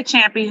pick. Okay,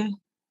 champion.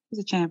 He's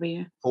a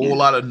champion. Whole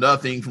lot of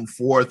nothing from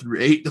 4 through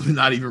 8.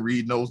 Not even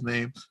reading those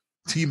names.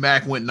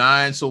 T-Mac went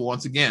 9. So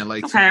once again,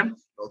 like okay.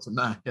 To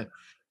 9. Yeah.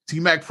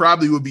 T-Mac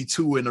probably would be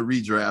 2 in a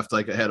redraft,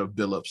 like ahead of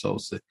Billups. I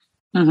would say.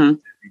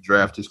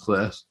 Redraft his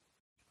class.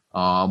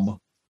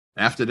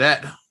 After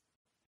that,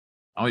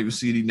 I don't even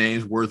see any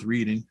names worth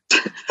reading.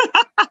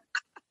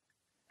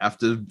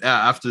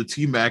 After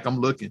T-Mac, I'm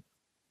looking.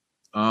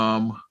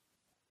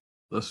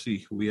 Let's see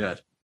who we had.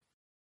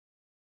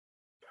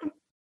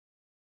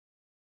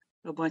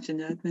 A bunch of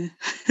nothing.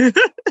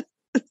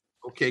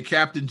 Okay,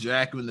 Captain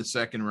Jack in the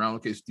second round.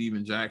 Okay,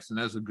 Steven Jackson.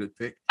 That's a good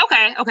pick.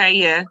 Okay,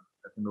 yeah.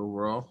 Second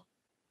overall.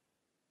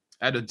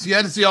 I had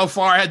to see how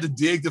far I had to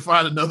dig to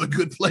find another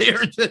good player.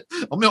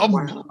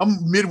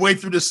 I'm midway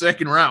through the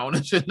second round. I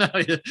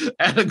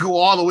had to go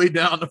all the way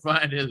down to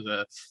find his.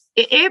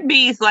 It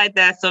beats like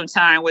that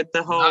sometime with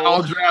the whole. Not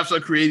all drafts are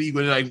created,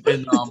 but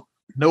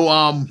no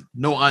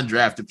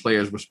undrafted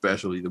players were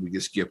special either. We can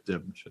skip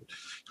them.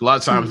 A lot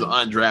of times the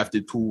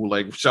undrafted pool,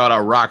 like shout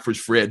out Rockford's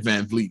Fred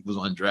VanVleet was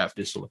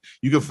undrafted. So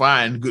you can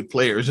find good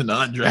players in the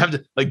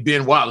undrafted, like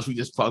Ben Wallace, we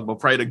just talked about,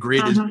 probably the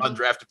greatest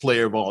undrafted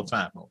player of all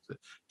time.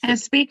 And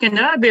speaking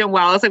of Ben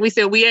Wallace, like we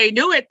said, we ain't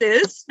new at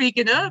this.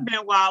 Speaking of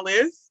Ben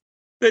Wallace,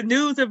 the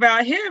news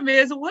about him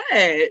is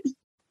what?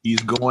 He's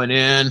going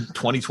in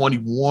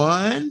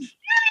 2021.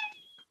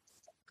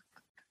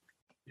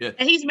 Yeah,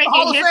 and he's making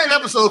Hall of Fame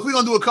episodes. We're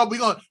gonna do a couple.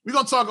 We're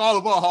gonna talk all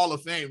about Hall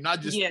of Fame,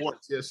 not just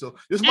sports here. So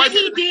this might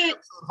be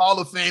Hall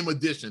of Fame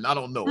edition. I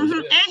don't know.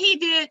 And he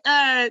did.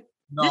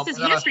 This is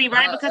history,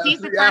 right? Because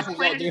he's the first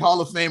player. They Hall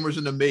of Famers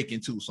in the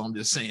making too. So I'm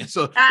just saying.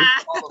 So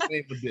Hall of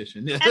Fame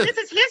edition. And this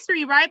is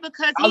history, right?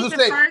 Because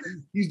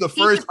he's the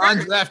first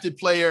undrafted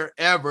player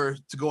ever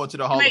to go into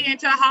the Hall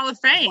of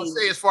Fame. I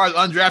say as far as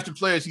undrafted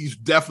players, he's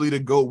definitely the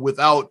GOAT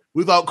without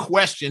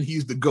question.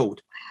 He's the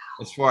GOAT.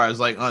 As far as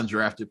like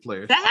undrafted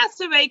players, that has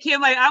to make him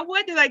like. I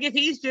wonder, like, if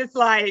he's just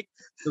like.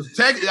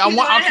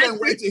 I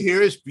can't wait to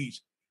hear his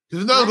speech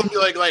because it's not gonna be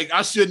like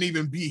I shouldn't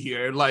even be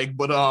here. Like,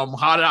 but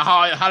how did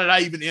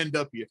I even end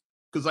up here?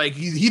 Because like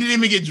he didn't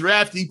even get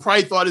drafted. He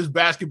probably thought his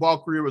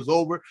basketball career was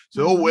over.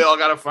 So I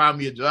gotta find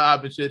me a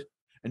job and shit.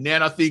 And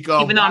then I think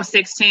even though I'm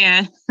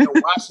 6'10",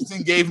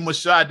 Washington gave him a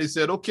shot. They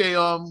said, okay,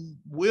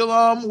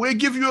 we'll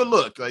give you a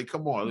look. Like,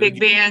 come on, Big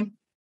Ben,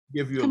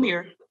 give you a come look.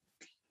 here.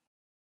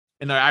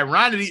 And the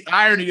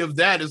irony of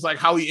that is like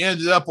how he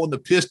ended up on the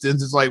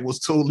Pistons is like was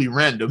totally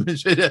random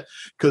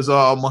because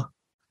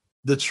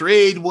the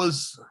trade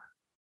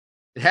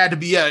it had to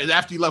be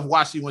after he left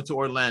Washington, he went to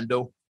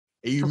Orlando.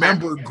 And you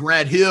remember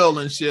Grant Hill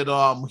and shit.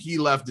 He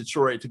left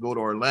Detroit to go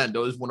to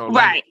Orlando. This is when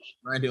Orlando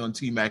Grant Hill and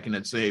T-Mac in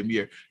that same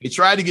year. They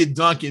tried to get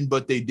Duncan,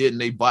 but they didn't.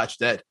 They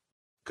botched that.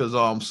 Because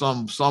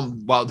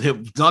about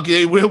him, Duncan,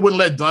 they wouldn't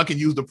let Duncan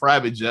use the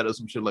private jet or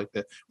some shit like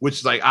that. Which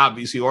is like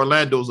obviously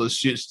Orlando's a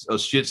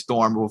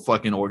shitstorm of a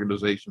fucking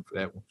organization for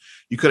that one.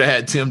 You could have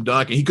had Tim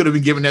Duncan. He could have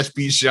been giving that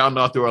speech shouting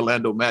out the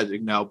Orlando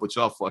Magic now, but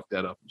y'all fucked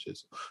that up and shit.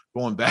 So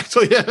going back,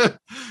 so they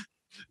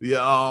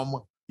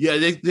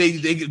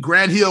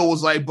Grant Hill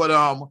was like,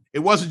 but it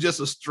wasn't just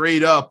a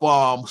straight up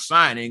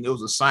signing. It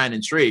was a sign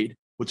and trade.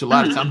 Which a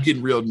lot of times I'm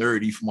getting real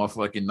nerdy for my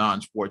fucking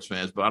non-sports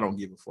fans, but I don't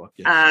give a fuck.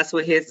 That's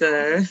with his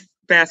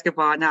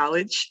basketball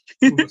knowledge.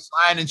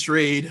 Sign and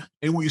trade,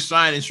 and when you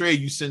sign and trade,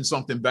 you send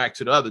something back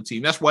to the other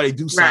team. That's why they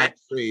do sign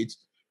trades,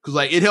 because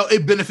like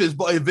it benefits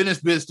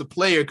the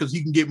player because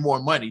he can get more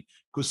money.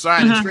 Because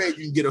sign and trade,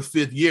 you can get a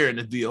 5th year in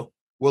the deal.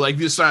 Well, like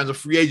if you sign as a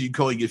free agent, you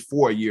can only get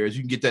 4 years.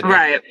 You can get that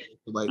right.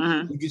 Like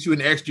we get you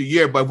an extra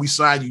year, but we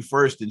sign you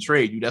first and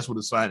trade you. That's what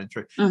a sign and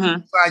trade. You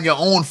sign your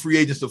own free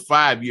agents to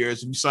 5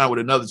 years, and you sign with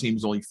another team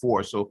is only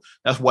 4. So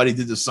that's why they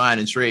did the sign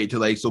and trade to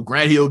like. So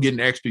Grant Hill get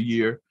an extra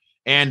year,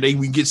 and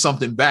we get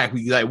something back.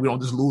 We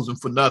don't just lose him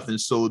for nothing.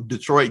 So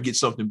Detroit gets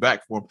something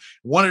back for him.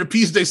 One of the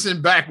pieces they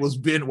sent back was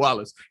Ben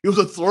Wallace. He was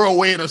a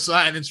throwaway in a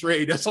sign and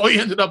trade. That's all he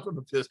ended up in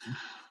the Pistons.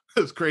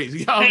 It's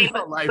crazy. Hey,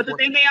 but the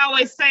thing they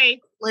always say,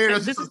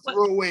 this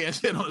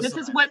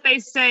is what they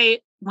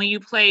say when you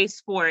play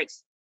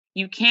sports.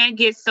 You can't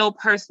get so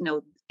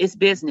personal. It's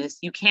business.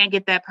 You can't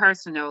get that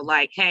personal.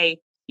 Like, hey,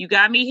 you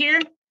got me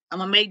here. I'm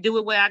gonna make do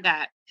with what I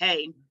got.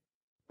 Hey,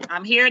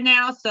 I'm here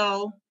now.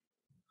 So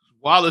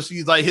Wallace,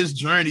 he's like his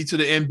journey to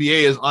the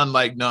NBA is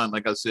unlike none.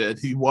 Like I said,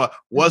 he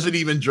wasn't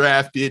even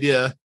drafted.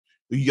 Yeah.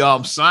 He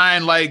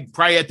signed like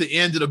probably at the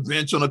end of the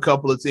bench on a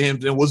couple of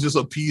teams and was just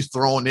a piece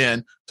thrown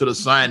in to the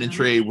sign and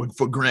trade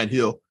for Grant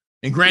Hill.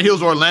 And Grant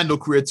Hill's Orlando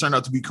career turned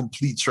out to be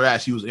complete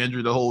trash. He was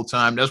injured the whole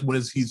time. That's when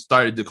he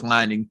started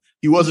declining.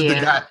 He wasn't the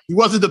guy. He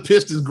wasn't the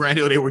Pistons Grant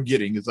Hill they were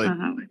getting. It's like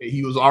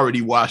he was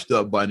already washed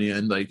up by the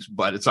end. Like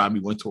by the time he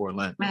went to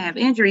Orlando. Man, if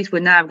injuries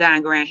would not have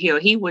gotten Grant Hill,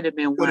 he would have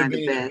been one of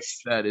the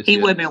best. He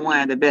would have been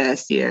one of the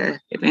best. Yeah,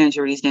 if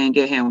injuries didn't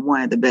get him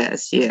one of the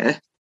best. Yeah.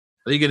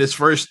 I think in his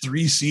first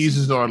 3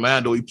 seasons in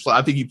Orlando,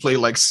 I think he played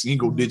like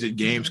single-digit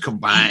games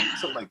combined,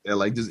 something like that.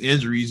 Like just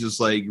injuries, just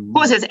like.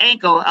 What was his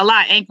ankle? A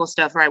lot of ankle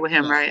stuff, right, with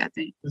him, right? I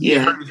think. He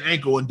hurt his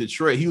ankle in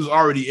Detroit. He was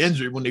already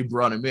injured when they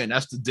brought him in.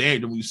 That's the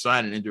danger when you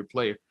sign an injured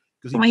player.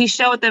 When he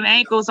showed them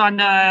ankles on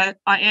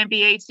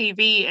NBA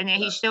TV, and then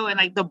he's showing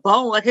like the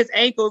bone, like his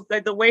ankles,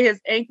 like the way his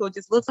ankle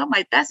just looks. I'm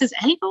like, that's his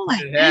ankle.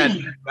 Like, he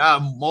had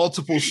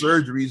multiple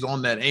surgeries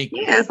on that ankle.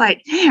 Yeah, it's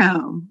like,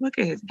 damn, look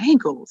at his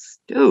ankles,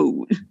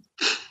 dude.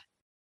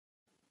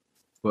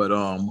 But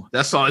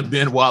that's how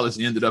Ben Wallace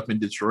ended up in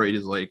Detroit.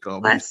 Is like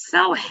I'm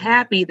so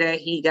happy that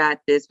he got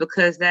this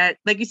because that,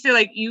 like you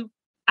said,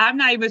 I'm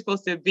not even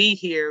supposed to be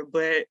here,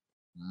 but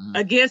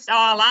against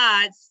all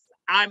odds,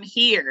 I'm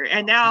here,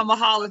 and now I'm a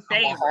Hall of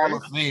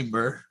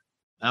Famer.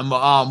 I'm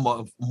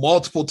a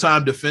multiple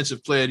time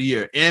defensive player of the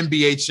year,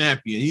 NBA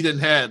champion. He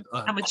didn't have.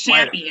 I'm a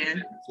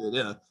champion.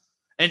 Yeah.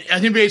 And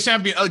an NBA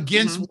champion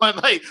against one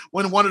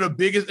of the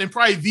biggest and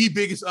probably the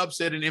biggest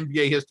upset in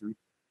NBA history.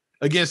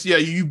 Against,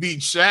 you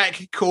beat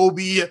Shaq,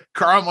 Kobe,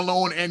 Karl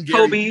Malone, and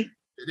Gary. Kobe.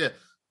 Yeah.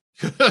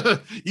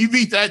 You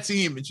beat that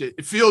team and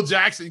shit. Phil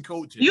Jackson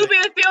coaching. You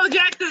beat Phil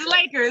Jackson's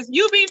Lakers.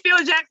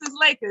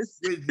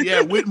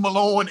 With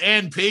Malone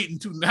and Peyton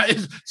too.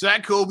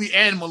 Shaq, Kobe,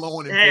 and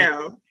Malone and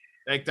Peyton.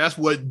 Like that's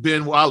what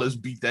Ben Wallace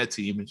beat that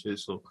team and shit.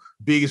 So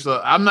biggest.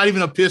 I'm not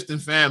even a Piston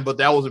fan, but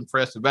that was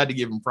impressive. I had to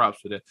give him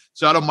props for that.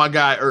 Shout out my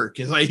guy Irk.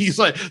 He's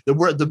like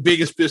the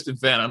biggest Piston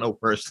fan I know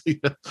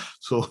personally.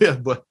 So yeah,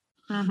 but.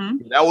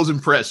 That was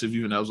impressive.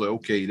 Even I was like,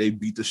 okay, they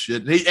beat the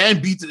shit. They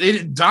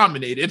didn't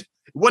dominate it. It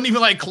wasn't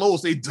even like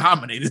close. They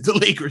dominated the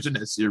Lakers in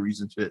that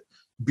series and shit.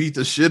 Beat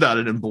the shit out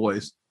of them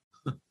boys.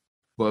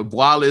 But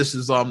Wallace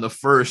is the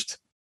first.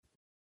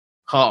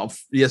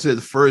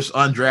 The first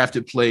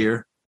undrafted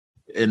player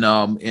in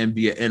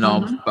NBA in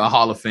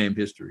Hall of Fame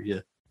history.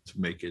 Yeah, to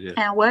make it. Yeah.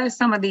 And what are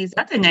some of these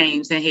other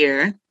names in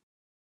here?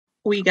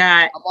 We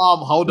got.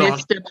 Hold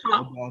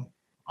on.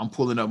 I'm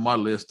pulling up my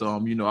list.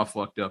 I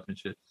fucked up and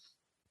shit.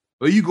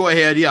 Well, you go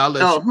ahead. Yeah, I'll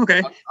let you.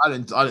 Okay. I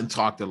didn't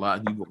talk a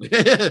lot. You go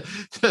ahead.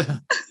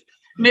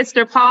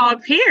 Mr. Paul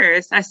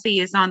Pierce, I see,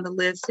 is on the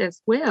list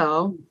as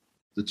well.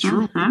 The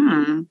truth.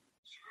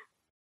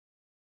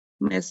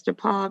 Mr.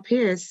 Paul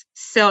Pierce,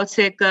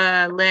 Celtic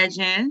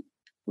legend,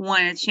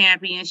 won a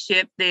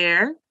championship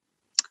there.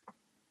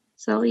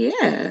 So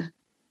yeah,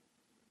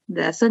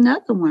 that's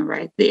another one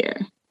right there.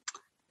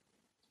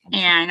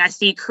 And I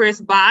see Chris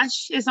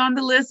Bosh is on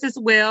the list as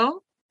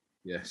well.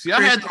 Yeah. See, I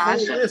had the whole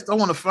list. I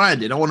want to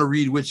find it. I want to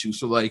read with you.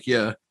 So, let's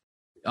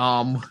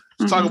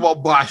talk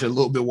about Bosh a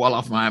little bit while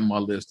I find my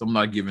list. I'm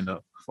not giving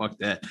up. Fuck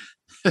that.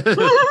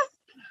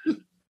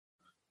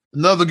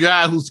 Another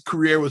guy whose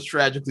career was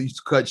tragically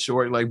cut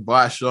short, like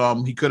Bosh.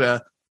 He could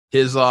have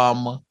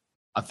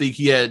I think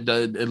he had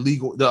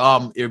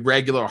the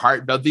irregular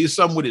heart. I think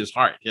something with his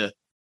heart. Yeah.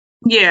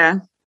 Yeah.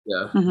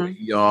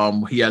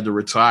 Yeah. He had to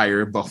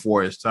retire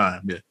before his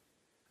time. Yeah.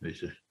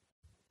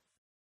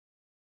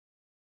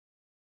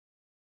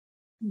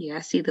 Yeah,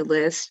 I see the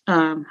list.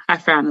 I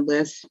found the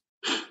list.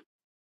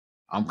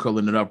 I'm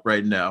pulling it up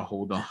right now.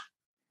 Hold on.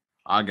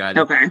 I got it.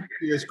 Okay.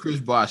 Here's Chris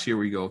Bosh. Here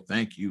we go.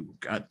 Thank you.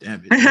 God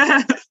damn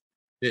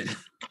it.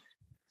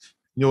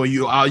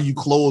 You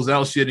close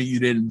out shit and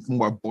you didn't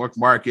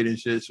mark it and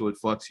shit, so it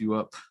fucks you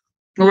up.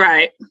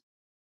 Right.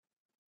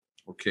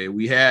 Okay,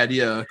 we had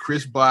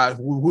Chris Bosh.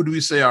 Who do we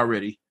say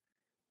already?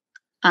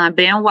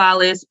 Ben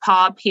Wallace,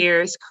 Paul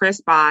Pierce, Chris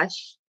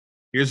Bosh.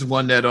 Here's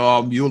one that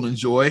you'll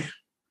enjoy.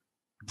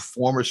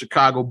 Former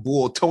Chicago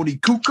Bull Tony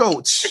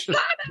Kukoc,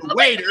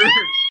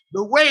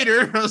 the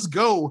waiter. Let's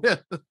go,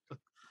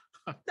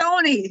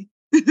 Tony.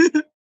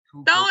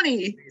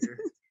 Tony.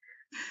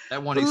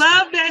 That one.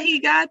 Love that he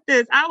got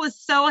this. I was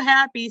so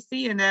happy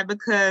seeing that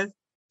because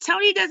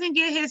Tony doesn't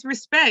get his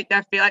respect.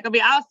 I feel like,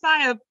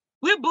 outside of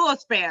we're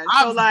Bulls fans,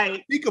 so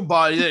like think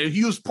about it.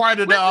 He was part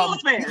of the.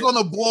 He was on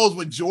the Bulls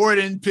with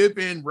Jordan,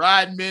 Pippen,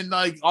 Rodman,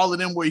 like all of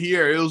them were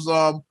here. It was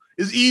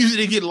it's easy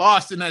to get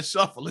lost in that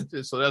shuffle,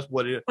 so that's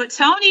what it is. But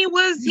Tony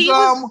was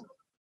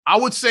I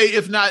would say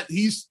if not,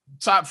 he's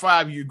top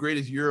 5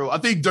 greatest Euro. I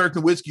think Dirk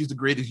Nowitzki is the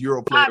greatest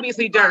Euro player.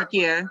 Obviously, Dirk,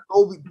 yeah.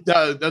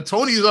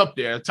 Tony's up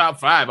there, top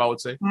 5, I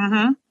would say.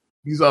 Mm-hmm.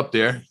 He's up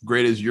there,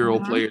 greatest Euro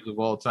players of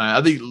all time.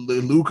 I think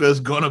Luka's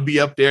gonna be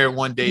up there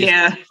one day.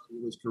 Yeah,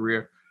 in his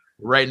career.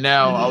 Right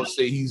now, I would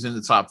say he's in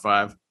the top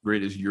 5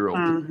 greatest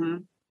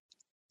Euro.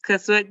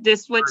 Because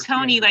what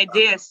Tony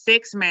did,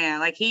 6-man.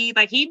 Like he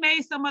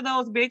made some of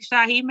those big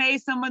shots. He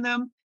made some of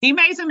them. He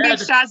made some big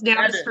shots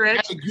down the stretch.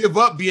 Had to give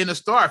up being a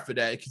star for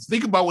that. Because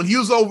think about when he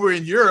was over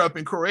in Europe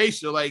in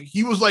Croatia, like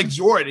he was like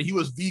Jordan. He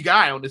was the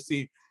guy on the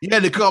team. He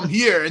had to come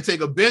here and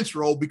take a bench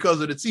role because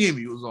of the team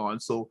he was on.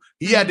 So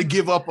he had to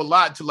give up a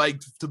lot to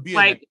be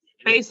like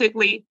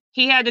basically.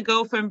 He had to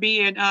go from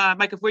being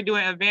if we're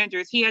doing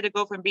Avengers, he had to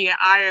go from being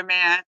Iron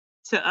Man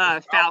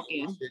to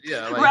Falcon.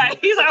 Yeah, right.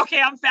 He's like,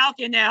 okay, I'm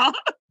Falcon now.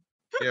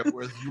 Yeah,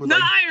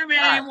 not Iron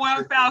Man anymore.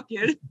 I'm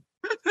Falcon.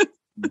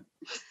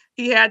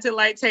 He had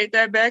to take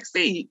that back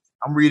seat.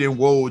 I'm reading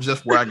Woj,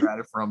 just where I got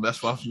it from.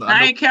 That's why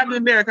I ain't Captain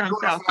America. I'm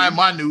Falcon. Find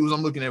my news.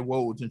 I'm looking at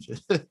Woj and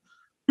shit.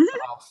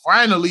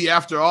 Finally,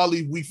 after all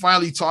these, we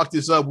finally talked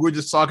this up. We were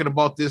just talking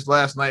about this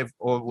last night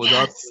with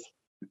us.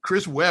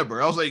 Chris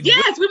Webber. I was like,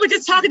 yes, we were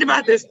just talking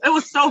about this. It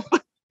was so fun.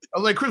 I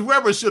was like, Chris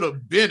Webber should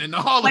have been in the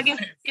Hall of Fame.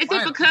 Is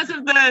it because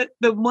of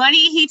the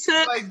money he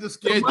took? Like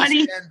the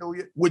money,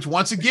 which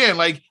once again,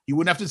 you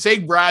wouldn't have to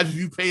take bribes if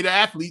you pay the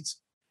athletes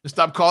and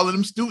stop calling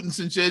them students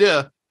and shit.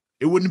 Yeah,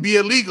 it wouldn't be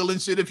illegal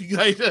and shit if you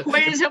wait to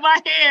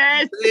my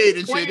head.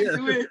 And shit,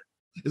 yeah.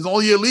 It's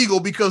only illegal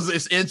because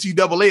it's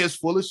NCAA is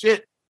full of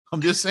shit.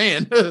 I'm just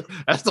saying.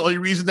 That's the only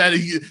reason that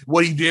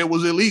what he did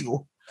was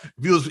illegal.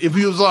 If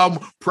he was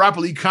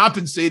properly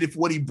compensated for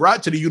what he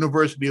brought to the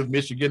University of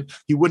Michigan,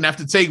 he wouldn't have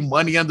to take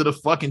money under the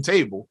fucking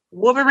table.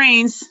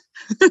 Wolverines.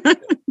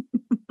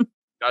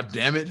 God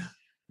damn it.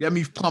 Got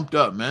me pumped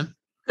up, man.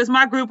 Because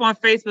my group on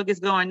Facebook is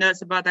going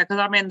nuts about that.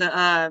 Because I'm in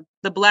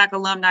the Black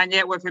Alumni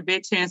Network for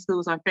Big Ten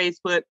Schools on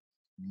Facebook.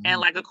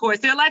 And of course,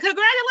 they're like,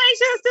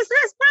 congratulations to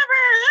Chris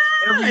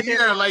Webber.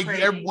 Every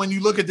year, when you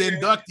look at the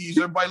inductees,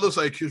 everybody looks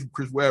like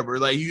Chris Webber.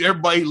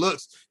 Everybody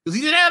looks, because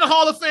he didn't have a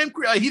Hall of Fame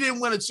career. He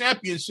didn't win a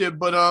championship,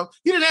 but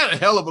he didn't have a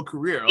hell of a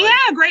career. He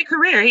had a great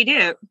career. He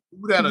did.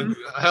 He had a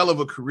hell of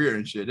a career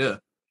and shit. Yeah.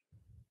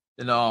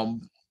 And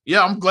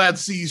I'm glad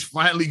to see he's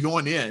finally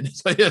going in.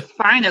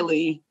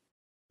 Finally.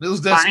 It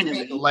was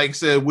that, like I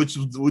said, which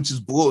is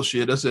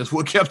bullshit. That's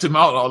what kept him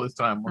out all this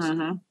time.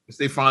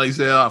 They finally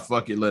said, "Oh,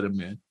 fuck it, let him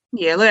in."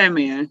 Yeah, let him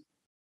in.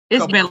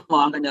 It's been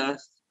long enough.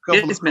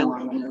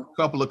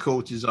 Couple of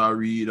coaches I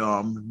read.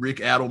 Rick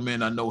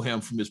Adelman, I know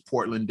him from his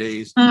Portland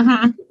days.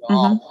 The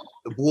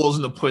Bulls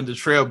and the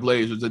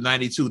Trailblazers, the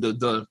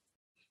 '92,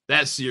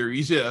 that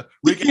series. Yeah,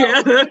 Rick.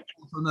 Adelman,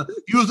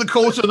 he was the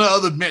coach on the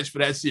other bench for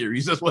that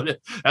series. That's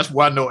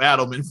where I know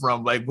Adelman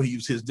from. Like when he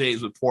was his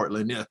days with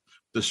Portland. Yeah.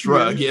 The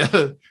Shrug,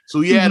 yeah.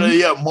 So he had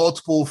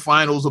multiple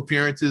finals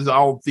appearances. I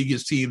don't think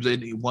his teams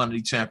won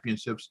any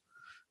championships.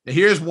 And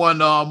here's one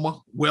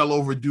well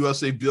overdue. I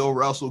say Bill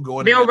Russell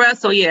going. Bill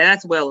Russell, yeah,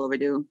 that's well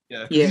overdue.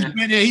 Yeah.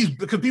 He's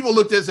because people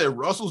looked at it and said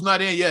Russell's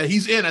not in. Yeah,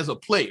 he's in as a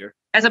player.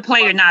 As a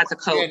player, not as a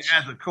coach.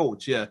 As a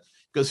coach, yeah.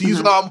 Because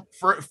he's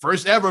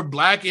first ever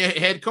black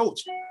head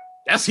coach.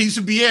 He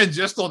should be in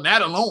just on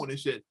that alone and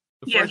shit.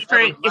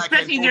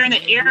 Especially during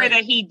the era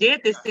that he did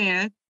this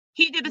in.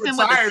 He did this in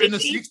the 60s? In the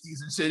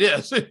 60s and shit,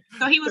 yes.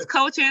 So he was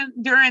coaching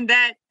during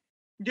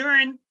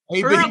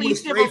early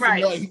civil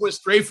rights. He went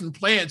straight from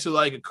playing to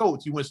a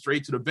coach. He went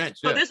straight to the bench.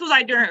 So this was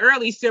during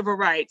early civil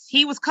rights.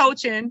 He was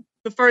coaching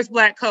the first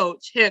black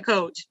head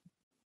coach.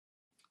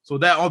 So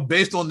that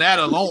based on that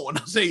alone,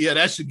 I say,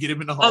 that should get him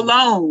in the Hall.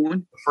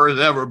 Alone.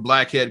 First ever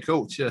black head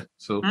coach, yeah.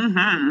 So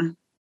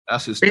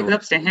that's his story. Big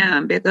ups to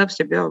him. Big ups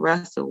to Bill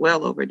Russell.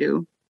 Well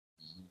overdue.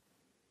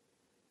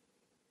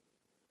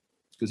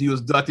 Because he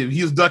was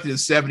inducted in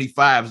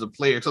 75 as a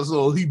player.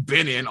 So he's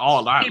been in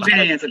all our life. He's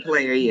been in as a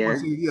player, yeah.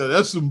 Yeah,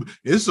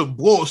 it's some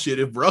bullshit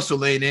if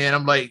Russell ain't in.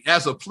 I'm like,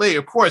 as a player,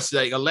 of course,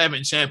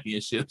 11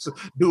 championships.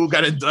 Dude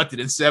got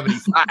inducted in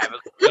 75 as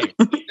a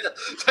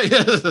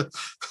player.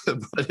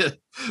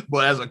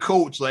 but as a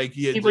coach,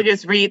 people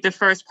just read the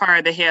first part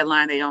of the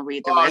headline. They don't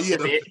read the rest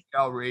of it.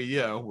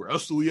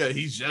 Russell,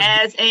 he's just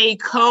as a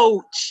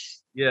coach.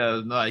 Yeah,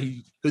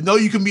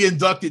 you can be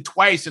inducted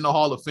twice in the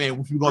Hall of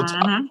Fame if you're going to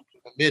talk a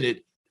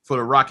minute. For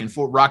the Rock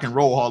and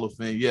Roll Hall of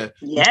Fame, yeah.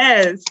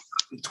 Yes.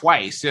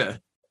 Twice, yeah.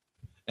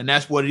 And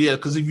that's what it is.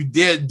 Because if you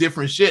did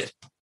different shit,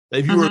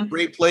 if you were a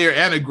great player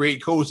and a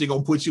great coach, they're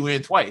going to put you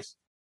in twice.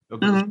 Or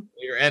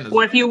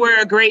if you were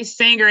a great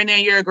singer and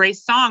then you're a great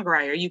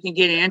songwriter, you can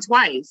get in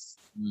twice.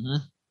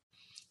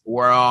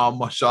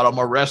 Or shout out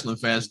my wrestling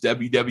fans,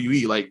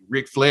 WWE, like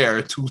Ric Flair,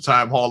 a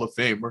 2-time Hall of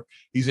Famer.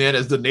 He's in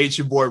as the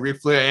Nature Boy Ric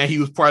Flair, and he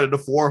was part of the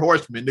Four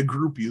Horsemen, the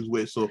group he was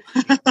with. So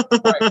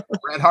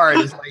Bret Hart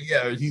is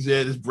like, he's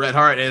in as Bret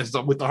Hart and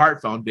with the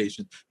Hart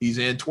Foundation. He's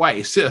in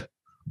twice.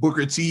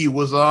 Booker T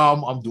was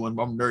I'm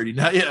nerdy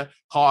now. Yeah.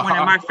 One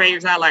of my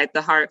favorites, I like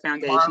the Hart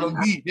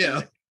Foundation.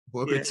 Yeah.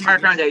 Booker T.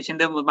 Hart Foundation,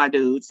 them were my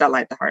dudes. I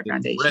like the Hart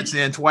Foundation. Bret's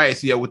in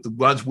twice, with the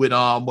once with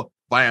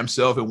by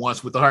himself and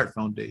once with the Hart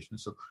Foundation.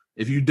 So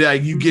if you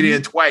get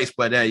in twice,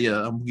 but I'm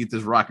gonna get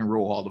this Rock and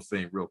Roll Hall of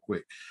Fame real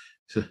quick,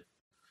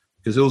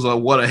 because it was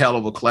what a hell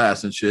of a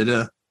class and shit.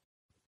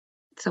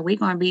 So we're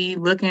gonna be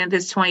looking at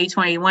this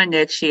 2021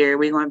 next year.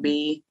 We're gonna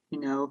be,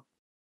 oh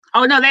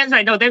no, that's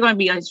right. No, they're gonna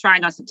be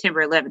enshrined on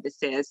September 11th. It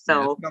says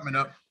so. Coming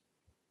up,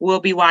 we'll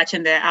be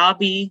watching that. I'll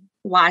be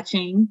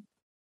watching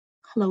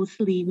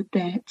closely with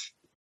that.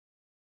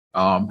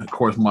 Of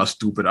course, my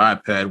stupid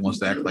iPad wants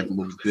to act like a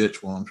little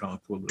bitch while I'm trying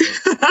to pull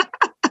it up.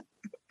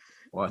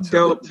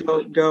 Dope.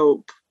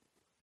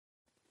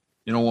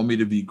 You don't want me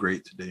to be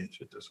great today and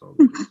shit. That's all.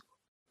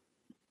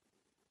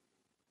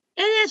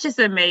 It is just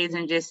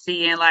amazing just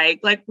seeing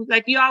like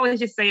you always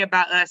just say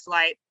about us,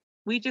 like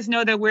we just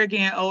know that we're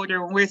getting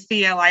older when we're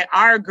seeing like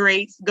our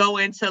greats go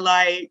into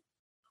like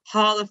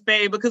Hall of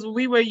Fame, because when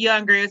we were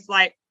younger, it's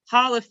like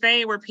Hall of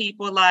Fame were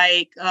people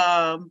like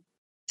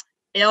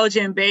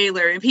Elgin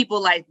Baylor and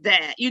people like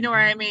that. You know what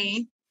I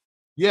mean?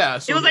 Yeah,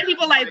 so it was like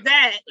people like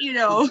that,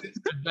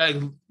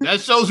 That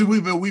shows you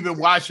we've been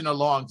watching a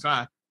long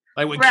time.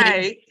 Like when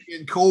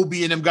and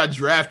Kobe and them got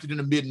drafted in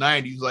the mid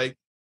 '90s, like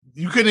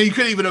you couldn't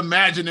even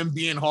imagine them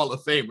being Hall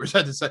of Famers. I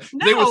had to say,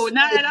 no,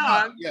 not at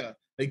all. Yeah,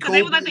 because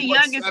they were like the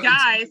youngest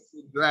guys.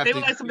 They were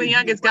like some of the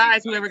youngest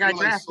guys who ever got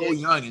drafted. So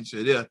young and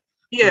shit. Yeah.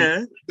 Yeah.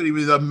 So you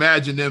couldn't even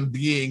imagine them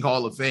being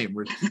Hall of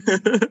Famers.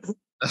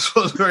 That's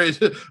what's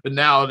crazy. But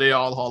now they're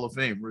all Hall of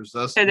Famers.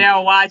 And they're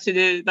watching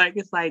it like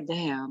it's like,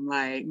 damn,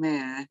 like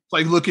man. It's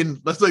like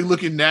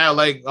looking now,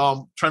 like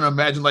trying to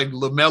imagine like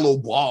LaMelo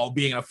Ball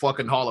being a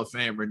fucking Hall of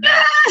Famer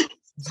now.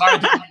 It's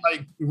hard to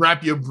like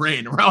wrap your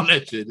brain around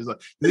that shit. It's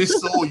like they're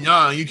so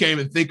young, you can't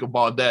even think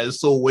about that. It's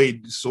so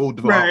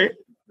developed. Right.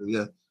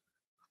 Yeah.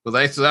 But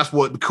that's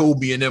what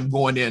Kobe and them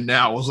going in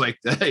now was like,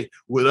 hey,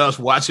 with us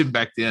watching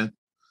back then.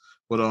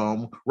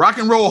 But Rock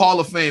and Roll Hall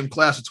of Fame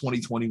class of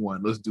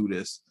 2021. Let's do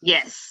this.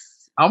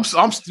 Yes. I'm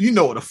you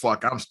know what the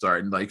fuck I'm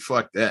starting. Like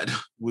fuck that.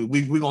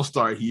 We gonna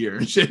start here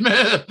and shit,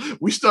 man.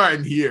 We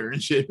starting here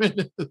and shit,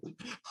 man.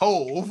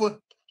 Hove.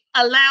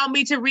 Allow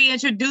me to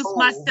reintroduce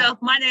myself.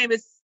 My name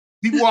is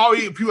people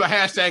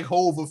hashtag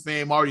Hove of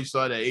Fame. Already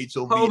saw that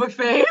HOV. Hove of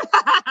Fame.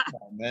 Come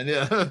on, man.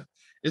 Yeah.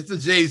 It's the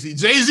Jay-Z.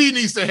 Jay-Z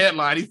needs the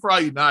headline. He's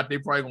probably not. They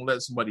probably gonna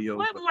let somebody else.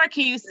 What more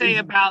can you say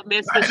about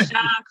Mr.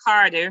 Sean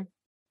Carter?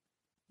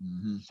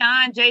 Mm-hmm.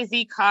 Sean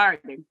Jay-Z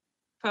Carter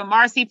from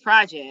Marcy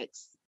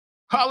Projects.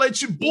 Holla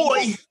at your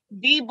boy.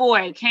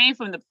 D-Boy came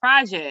from the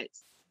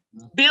projects.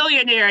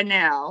 Billionaire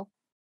now.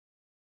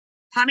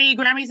 How many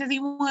Grammys has he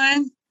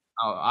won?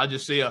 I'll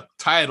just say a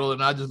title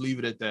and I'll just leave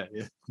it at that.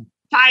 Yeah.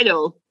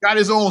 Title. Got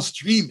his own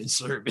streaming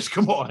service.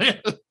 Come on.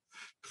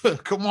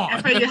 Come on.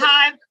 And for your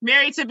high,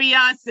 married to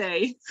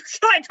Beyonce.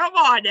 Like, come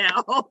on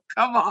now.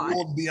 Come on.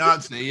 Old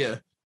Beyonce, yeah.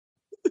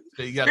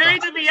 So you got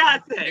married to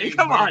Beyonce.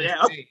 Come on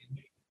now.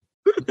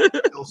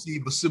 You'll see,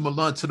 but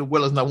similar to the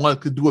Willers, not one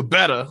could do it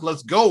better.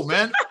 Let's go,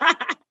 man.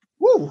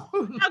 Woo.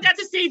 I got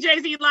to see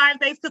Jay-Z live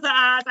thanks to the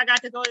odds. I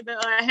got to go to the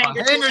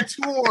Hangar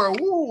tour.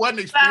 Woo, what an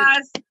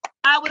experience.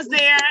 I was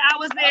there.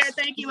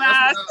 Thank you,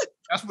 Oz.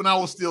 That's when I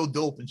was still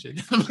dope and shit.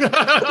 So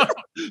that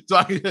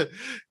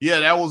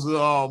was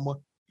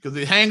because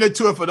the Hangar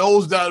tour, for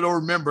those that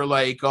don't remember,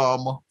 like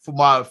for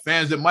my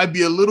fans that might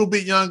be a little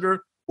bit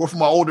younger, or for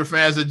my older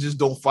fans that just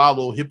don't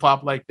follow hip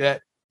hop like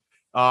that.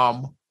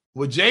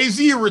 Well,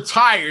 Jay-Z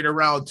retired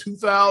around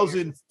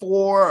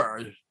 2004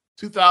 or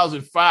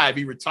 2005.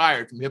 He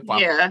retired from hip hop.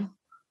 Yeah. It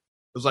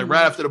was like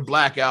right after the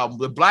Black Album.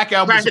 The Black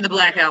Album. Right after the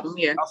Black Album,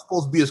 yeah. That was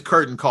supposed to be his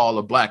curtain call,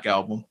 the Black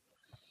Album.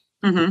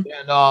 Mm-hmm.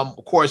 And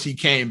of course, he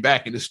came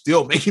back and is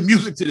still making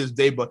music to this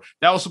day, but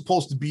that was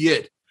supposed to be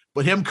it.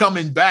 But him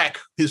coming back,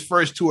 his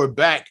first tour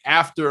back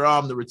after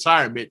the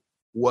retirement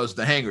was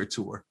the Hangar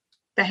tour.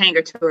 The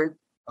Hangar tour. That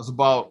was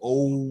about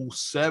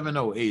 07,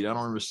 08. I don't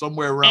remember,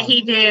 somewhere around. And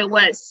he did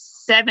what?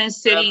 7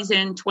 cities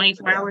in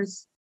 24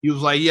 hours. He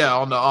was like,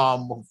 on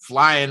the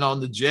flying on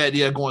the jet,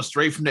 going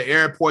straight from the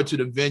airport to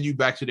the venue,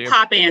 back to the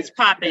airport.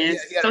 Pop-ins.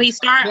 So he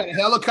started a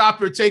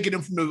helicopter taking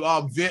him from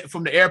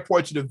the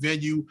airport to the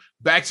venue,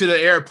 back to the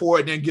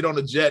airport, and then get on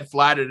the jet,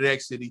 fly to the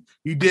next city.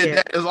 He did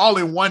that. It was all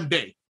in one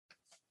day.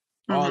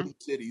 All the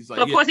cities. Like,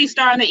 so of course, he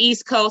started on the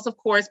East Coast, of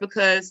course,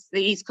 because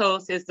the East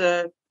Coast is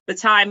the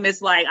time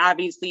is like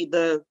obviously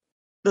the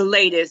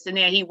latest, and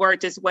then he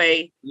worked his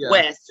way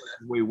west.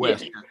 Way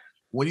west. Yeah.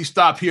 When he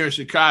stopped here in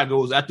Chicago,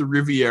 it was at the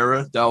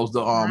Riviera. That was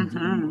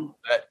the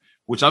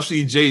which I've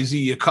seen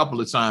Jay-Z a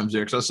couple of times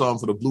there because I saw him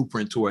for the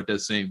Blueprint tour at that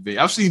same venue.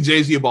 I've seen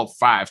Jay-Z about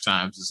 5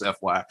 times this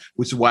FY,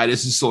 which is why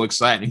this is so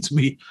exciting to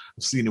me.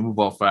 I've seen him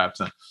about 5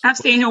 times. I've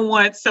seen him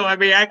once, so I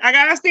mean, I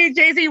gotta see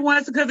Jay-Z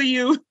once because of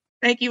you.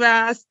 Thank you,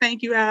 Ass.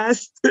 Thank you,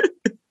 Ass.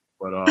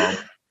 But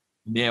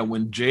yeah,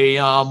 when Jay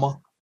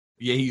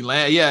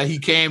he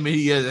came and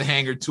he had a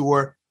hangar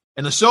tour.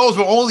 And the shows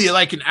were only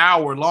like an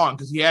hour long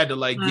because he had to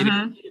like get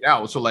it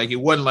out. So like it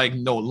wasn't like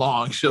no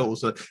long show.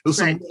 So it was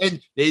some and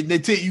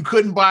you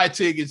couldn't buy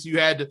tickets. You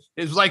had to.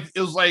 It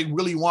was like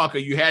Willy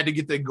Wonka. You had to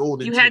get that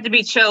golden. You had to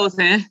be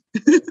chosen.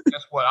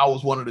 That's what I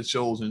was one of the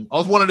chosen. I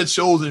was one of the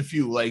chosen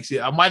few. Like, see,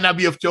 I might not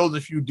be a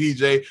chosen few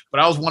DJ, but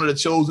I was one of the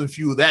chosen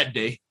few that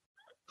day.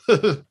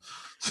 I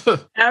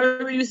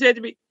remember you said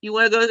to me, "You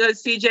want to go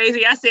see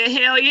Jay-Z?" I said,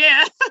 "Hell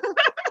yeah."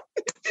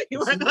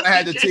 I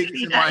had the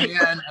tickets in my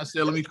hand. I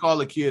said, let me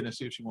call a kid and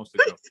see if she wants to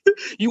go.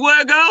 You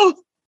want to go?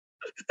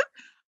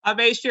 I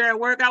made sure at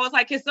work, I was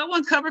like, can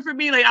someone cover for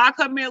me? Like, I'll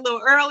come in a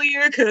little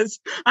earlier because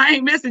I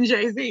ain't missing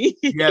Jay-Z.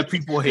 Yeah,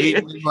 people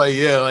hate me. Like,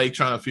 like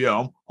trying to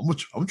feel,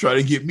 I'm trying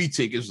to get me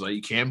tickets. Like,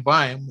 you can't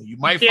buy them. You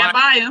can't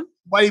buy them.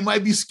 Somebody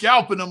might be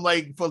scalping them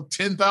like for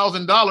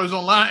 $10,000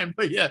 online.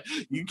 But yeah,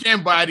 you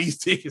can't buy these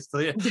tickets. So,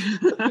 yeah.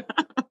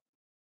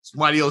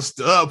 Somebody else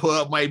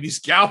StubHub might be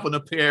scalping a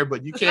pair,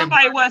 but you can't.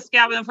 Somebody was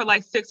scalping them for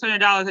like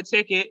 $600 a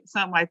ticket,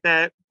 something like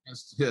that.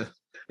 Yeah,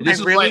 this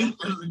was really? like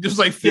just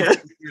like 15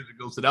 years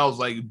ago, so that was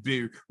like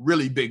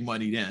really big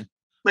money then.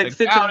 Like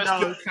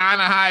 $600,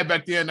 kind of high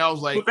back then. That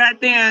was like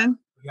back then,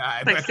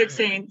 like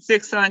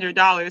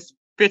 $600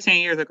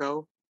 15 years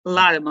ago. A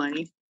lot of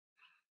money.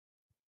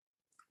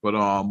 But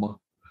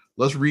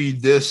let's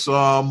read this.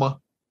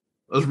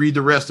 Let's read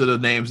the rest of the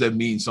names that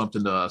mean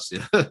something to us.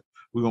 Yeah.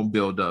 We're gonna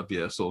build up,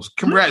 yeah. So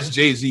congrats,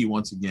 Jay-Z,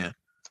 once again.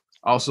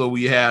 Also,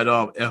 we had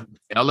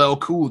LL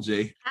Cool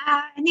J.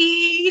 I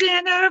need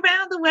an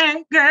around the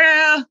way,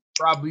 girl.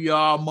 Probably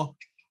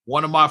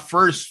one of my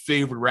first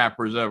favorite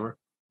rappers ever.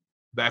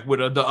 Back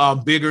with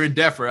the Bigger and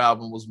Deffer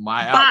album was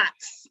my album.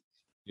 Box.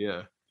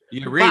 Yeah.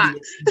 Yeah, radio.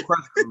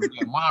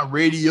 Yeah, my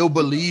radio,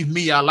 believe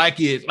me, I like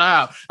it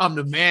loud. I'm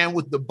the man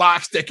with the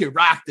box that can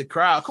rock the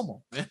crowd. Come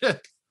on, man.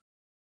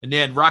 And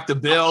then Rock the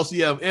Bells.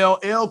 You have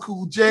LL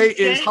Cool J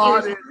is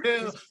hard as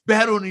hell.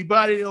 Battle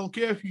anybody, they don't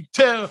care if you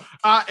tell.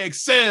 I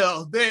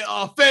excel, they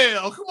all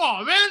fail. Come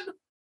on, man.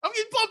 I'm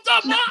getting pumped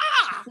up.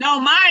 No,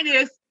 mine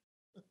is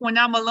when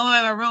I'm alone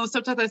in my room,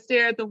 sometimes I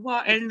stare at the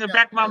wall and in the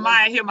back of my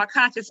mind, I hear my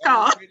conscience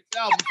call.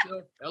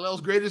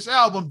 LL's greatest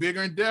album,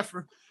 Bigger and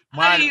Deffer.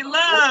 I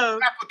love.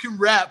 Rapper can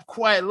rap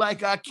quite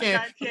like I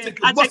can. I take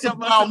a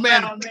muscle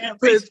man,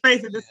 face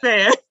in the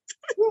sand.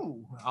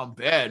 I'm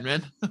bad,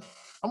 man.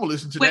 I'm gonna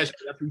listen to that shit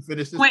after we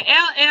finish this. When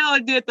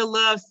LL did the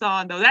love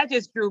song, though, that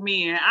just drew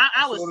me in.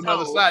 I was sold.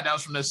 Another side that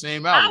was from the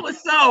same album.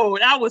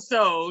 I was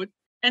sold.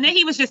 And then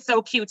he was just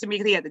so cute to me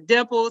because he had the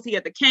dimples, he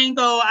had the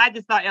Kango. I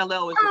just thought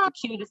LL was just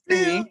the cutest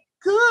thing.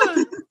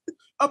 Good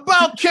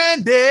about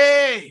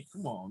Candy.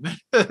 Come on, man.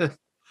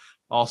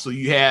 Also,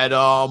 you had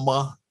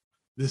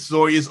the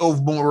story is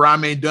over when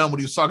Rhyme ain't done.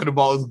 What he was talking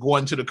about was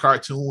going to the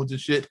cartoons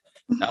and shit.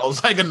 That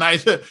was like a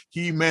nice.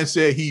 He-Man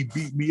said he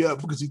beat me up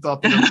because he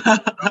thought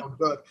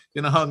that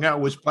then I hung out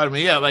with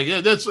Spider-Man. Yeah, like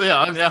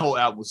that whole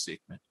album was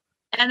sick, man.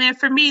 And then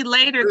for me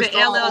later, the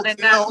LL that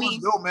got me.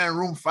 Let's go, man.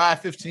 Room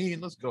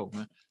 515. Let's go,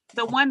 man.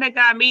 The one that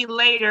got me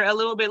later, a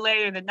little bit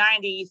later in the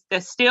 90s,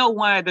 that's still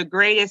one of the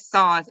greatest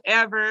songs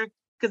ever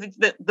because it's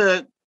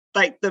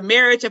the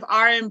marriage of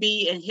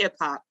R&B and hip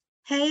hop.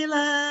 Hey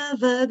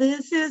lover,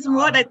 this is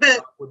more like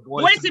the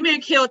Boyz II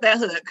Men killed that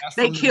hook.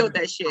 They killed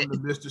that shit.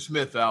 From the Mr.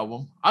 Smith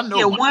album. I know.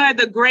 Yeah, one of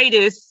the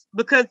greatest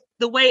because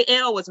the way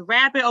L was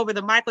rapping over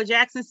the Michael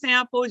Jackson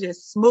sample,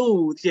 just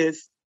smooth,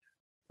 just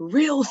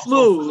real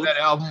smooth. That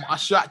album, I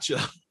shot you.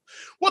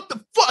 What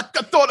the fuck?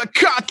 I thought I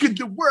conquered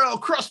the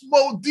world. Crush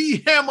Mo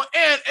D, Hammer,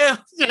 and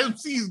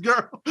MC's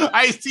girl.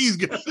 Ice-T's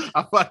girl.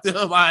 I fucked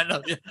the line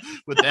up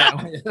with that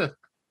one.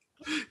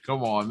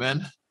 Come on,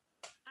 man.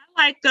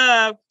 I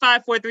like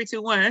 5, 4, 3,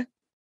 2, 1.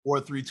 4,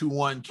 3, 2,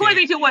 1. 4,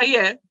 3, 2, 1,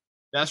 yeah.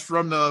 That's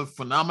from the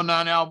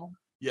Phenomenon album?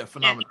 Yeah,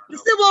 Phenomenon.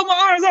 Still on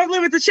my arms, I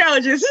limit the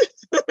challenges.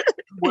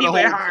 Well,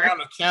 the whole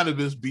kind of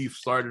cannabis beef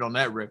started on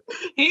that record.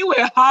 He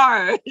went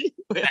hard.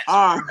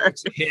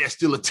 Hair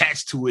still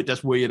attached to it.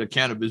 That's where the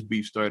cannabis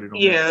beef started.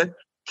 Yeah.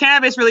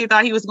 Cannabis really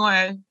thought he was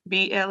going to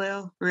be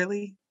LL.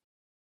 Really?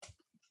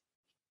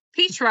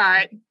 He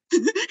tried. He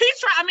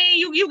tried. I mean,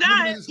 you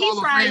got it. He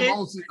tried it.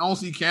 I don't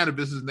see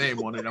Cannabis's name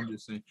on it. I'm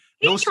just saying.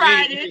 He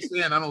tried it.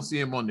 I don't see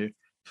him on there.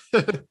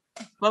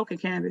 Smoking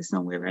cannabis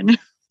somewhere right now.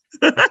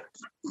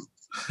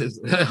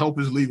 I hope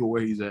it's legal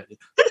where he's at.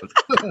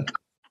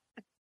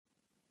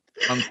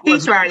 He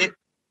tried it.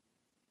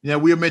 Yeah,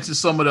 we'll mention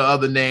some of the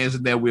other names,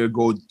 and then we'll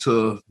go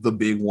to the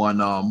big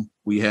one.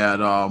 We had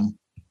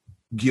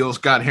Gil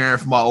Scott Heron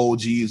from my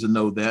OGs to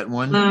know that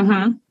one.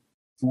 Mm-hmm.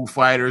 Foo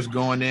Fighters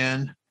going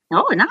in.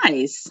 Oh,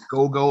 nice.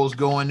 Go-Go's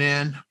going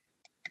in.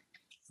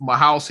 My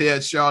house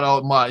head, shout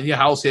out my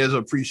house heads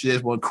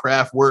appreciate one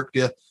craft work.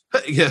 Yeah.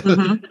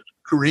 Mm-hmm.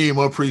 Kareem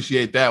will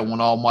appreciate that one.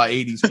 All my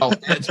 80s house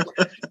heads.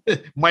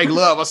 Mike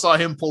Love, I saw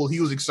him post. He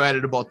was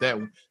excited about that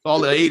one. All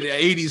the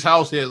 80s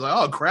house heads like,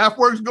 oh,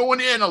 Kraftwerk's going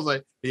in. I was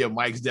like, yeah,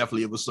 Mike's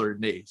definitely of a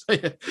certain age.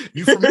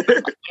 You from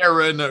the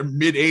era in the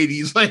mid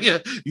 80s? Like,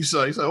 you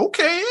said,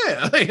 okay,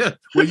 yeah.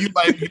 Well, you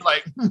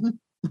like.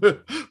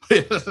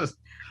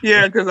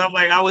 Yeah, because I'm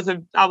like, I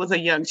was a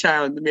young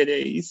child in the mid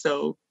 80s,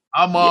 so.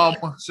 I'm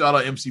shout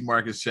out MC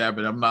Marcus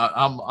Chapman. I'm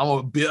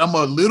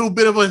a little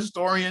bit of a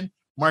historian.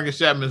 Marcus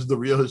Chapman is the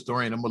real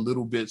historian. I'm a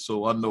little bit,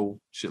 so I know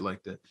shit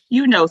like that.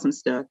 You know some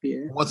stuff,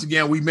 yeah. Once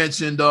again, we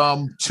mentioned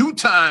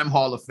 2-time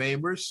Hall of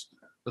Famers.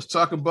 Let's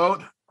talk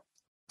about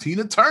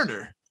Tina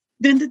Turner.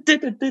 Once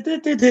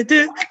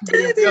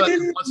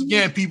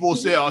again, people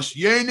say, "Oh,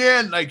 she ain't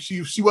in." Like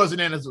she wasn't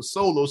in as a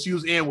solo. She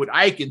was in with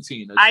Ike and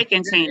Tina. Ike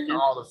and Tina,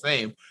 Hall of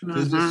Fame.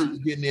 She's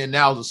getting in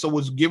now. So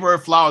let's give her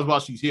flowers while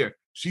she's here.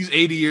 She's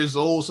 80 years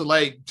old, so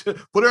like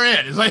put her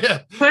in. It's like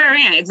put her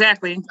in,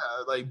 exactly.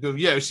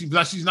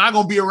 She's not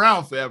gonna be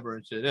around forever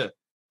and shit. Yeah,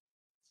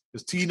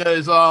 because Tina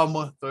is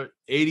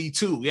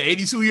 82. Yeah,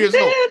 82 years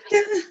old.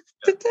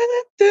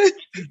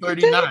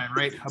 39,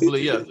 right? I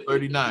believe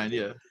 39.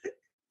 Yeah,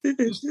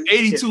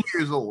 82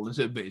 years old. Is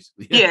it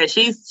basically? Yeah,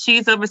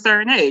 she's of a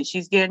certain age.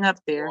 She's getting up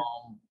there.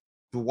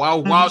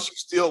 While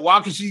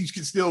she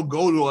can still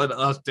go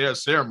to their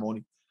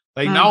ceremony.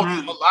 Like not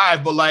only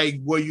alive, but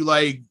like where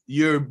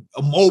you're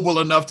mobile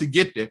enough to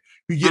get there.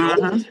 You get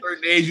over a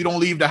certain age, you don't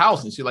leave the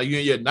house and shit. Like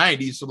you're in your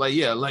 90s, so like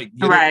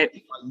right,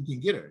 you can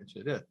get her and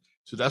shit. Yeah.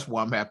 So that's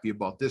why I'm happy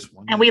about this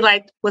one. And we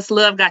like what's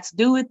love got to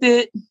do with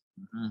it.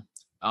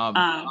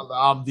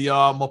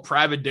 The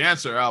Private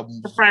Dancer album.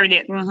 The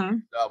Private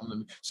Dancer.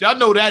 See, I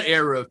know that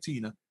era of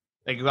Tina.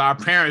 Like our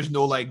parents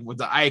know, like with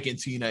the Ike and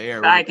Tina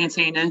era. The Ike and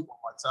Tina.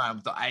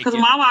 Time because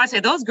Mama always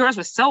said those girls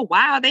were so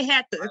wild. They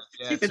had to,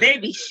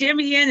 they'd be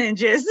shimmying and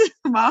just,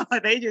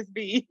 they just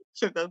be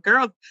the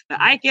girls. The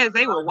Ike's,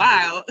 they were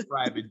wild.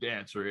 Private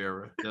Dancer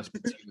era. That's the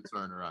Tina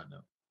Turner I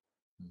know.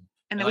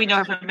 And then we know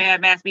her from Mad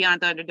Max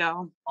Beyond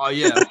Thunderdome. Oh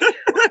yeah,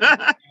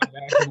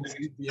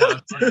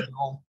 Beyond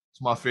Thunderdome.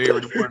 It's my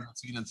favorite part of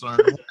Tina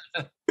Turner.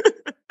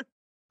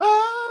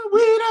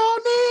 We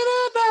don't need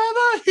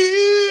another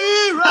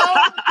hero.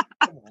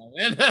 Come on,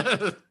 man.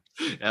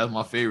 That's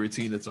my favorite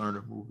Tina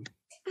Turner movie.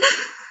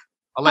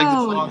 I like the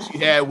song she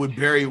had with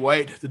Barry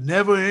White, "The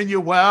Never in Your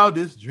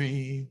Wildest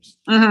Dreams."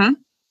 Yeah,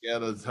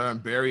 her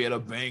and Barry had a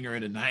banger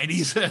in the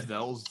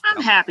 90s.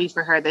 I'm happy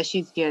for her that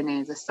she's getting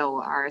in as a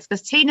solo artist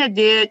because Tina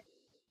did.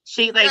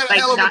 She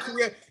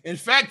in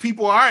fact,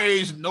 people our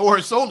age know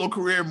her solo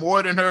career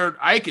more than her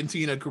Ike and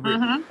Tina career.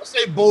 I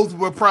say both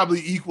were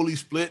probably equally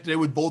split. They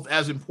were both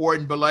as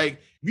important, but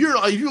like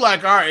if you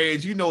like our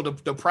age, you know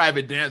the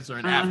Private Dancer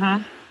and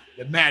after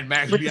the Mad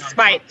Max with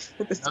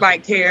the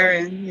spiked hair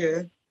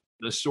and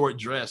the short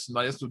dress.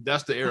 Like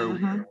that's the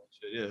era.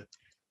 Yeah,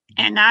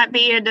 and not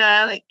being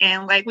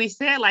and like we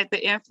said, like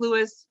the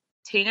influence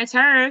Tina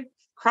Turner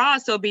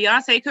crossed so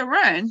Beyonce could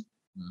run.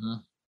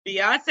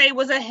 Beyonce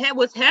was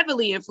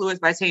heavily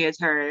influenced by Tina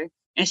Turner,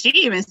 and she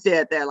even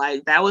said that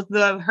like that was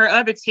her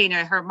other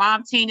Tina, her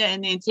mom Tina,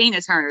 and then Tina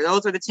Turner.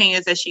 Those were the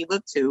Tinas that she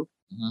looked to.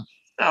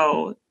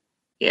 So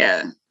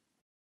yeah,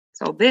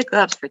 so big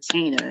ups for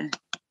Tina.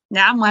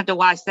 Now I'm gonna have to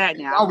watch that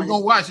now. Oh, we're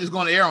gonna watch. It's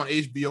gonna air on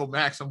HBO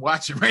Max. I'm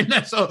watching right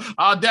now, so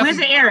I'll definitely. When's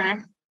it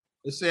airing?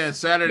 It says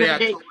Saturday,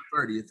 October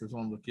 30th. Is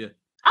on look at.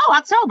 Oh,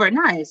 October,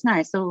 nice.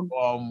 So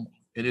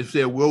and it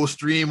said we'll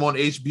stream on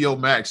HBO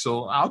Max,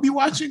 so I'll be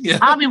watching it.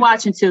 I'll be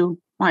watching too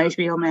on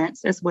HBO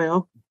Max as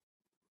well.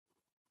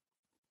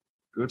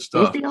 Good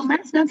stuff. HBO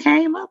Max now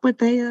came up with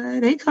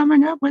they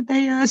coming up with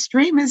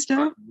streaming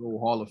stuff.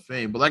 Hall of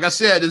Fame, but like I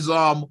said, is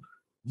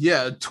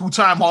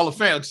 2-time Hall of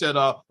Fame. Like I said,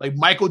 like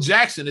Michael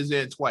Jackson is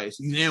in twice.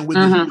 He's in with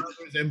his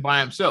brothers and by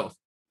himself.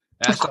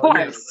 That's of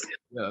course.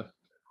 Yeah,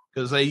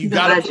 because you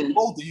got to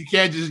both. You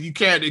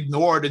can't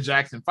ignore the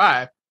Jackson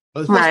 5.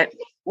 Right.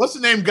 What's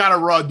the name got a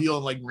raw deal?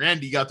 And like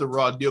Randy got the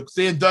raw deal because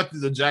they inducted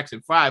the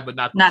Jackson 5, but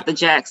not the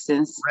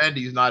Jacksons.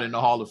 Randy's not in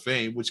the Hall of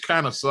Fame, which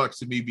kind of sucks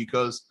to me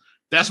because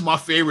that's my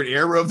favorite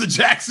era of the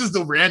Jacksons,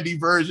 the Randy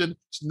version.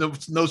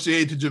 No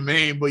shade to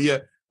Jermaine, but yeah,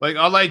 like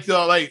I like the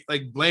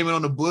like Blame It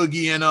on the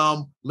Boogie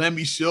and Let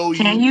Me Show You.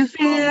 Can you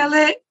feel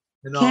it?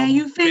 And, Can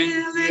you feel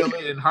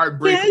it? And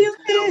Heartbreak. Can you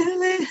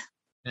feel it?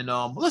 And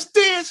let's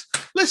dance,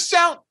 let's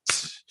shout.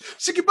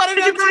 Shake your body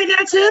down to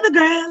the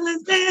ground.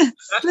 Let's dance.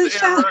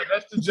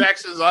 That's the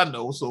Jacksons I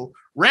know. So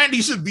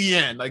Randy should be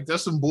in. Like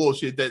that's some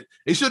bullshit that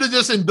they should have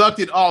just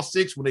inducted all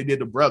 6 when they did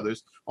the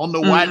brothers. I don't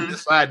know why they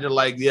decided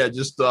to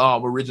just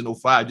the original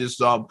 5,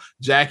 just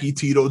Jackie,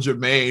 Tito,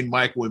 Jermaine,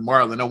 Michael, and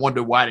Marlon. I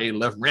wonder why they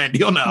left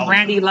Randy on the album.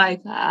 Randy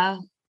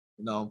and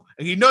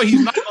he's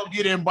not gonna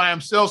get in by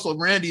himself. So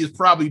Randy is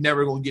probably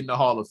never gonna get in the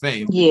Hall of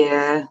Fame.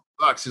 Yeah,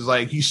 Bucks is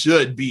like he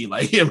should be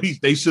like him.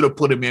 They should have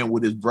put him in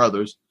with his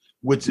brothers.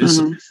 Which is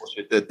some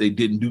bullshit that they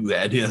didn't do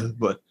that,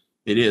 but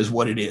it is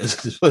what it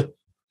is.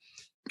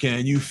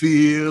 Can you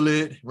feel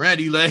it?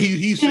 Randy,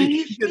 he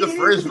did the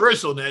first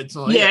verse on that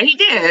song. Yeah, he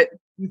did.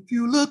 If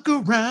you look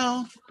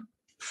around,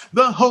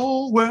 The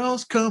whole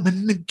world's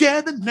coming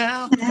together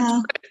now.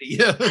 Yeah.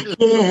 Yeah.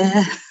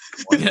 Oh,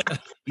 yeah.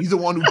 He's the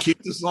one who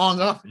kicked the song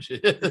off and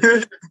shit.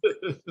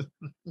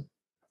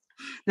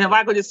 Then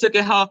Michael just took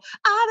it home.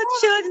 All the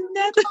children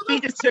never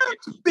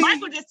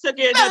Michael just took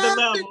it another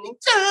level.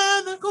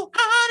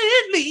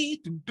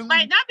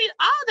 Like,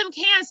 all of them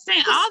can't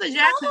sing. All the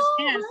Jacksons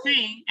can't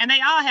sing, and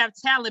they all have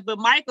talent. But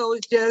Michael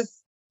was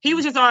just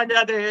on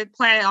another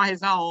planet on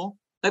his own.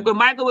 Like when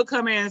Michael would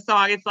come in and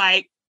song, it's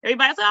like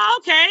everybody's like, oh,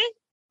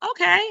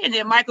 okay, and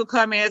then Michael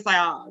come in, it's like,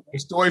 oh. A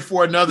story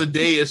for another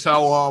day is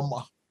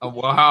how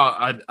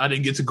how I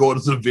didn't get to go to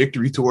the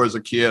victory tour as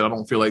a kid. I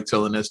don't feel like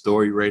telling that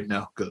story right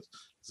now because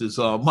since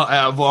I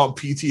have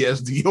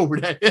PTSD over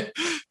that.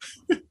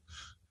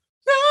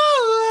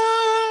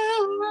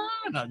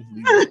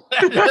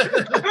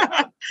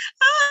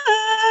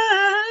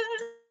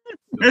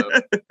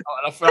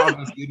 I found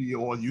this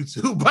video on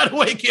YouTube. By the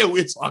way, can't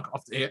we talk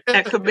off the air?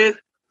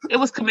 It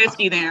was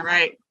Comiskey then,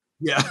 right?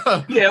 Yeah.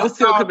 Yeah, it was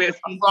still Comiskey.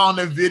 I found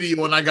that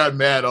video and I got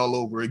mad all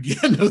over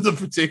again. The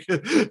particular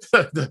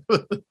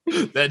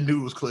that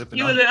news clip.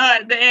 You was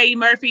the Eddie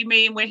Murphy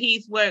meme when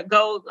he's what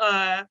what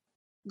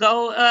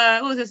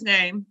was his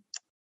name?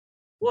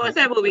 What was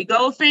that movie?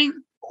 Goldfinger.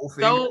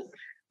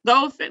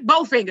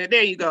 Bowfinger.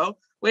 There you go.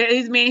 Where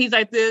he's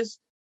like this.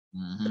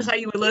 Mm-hmm. That's how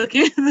you were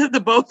looking.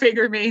 The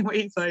Bowfinger meme where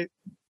he's like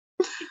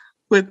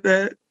with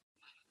that.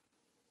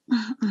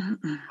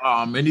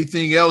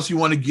 Anything else you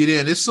want to get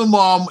in? It's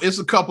it's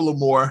a couple of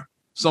more.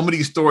 Some of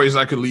these stories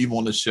I could leave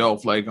on the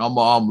shelf. Like I'm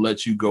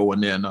let you go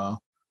and then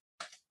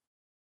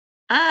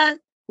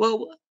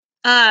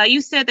you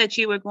said that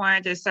you were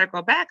going to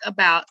circle back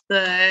about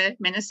the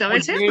Minnesota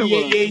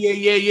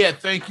Timberwolves. Yeah.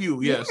 Thank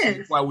you. Yes.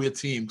 That's why we're a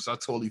team, because I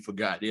totally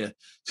forgot. Yeah.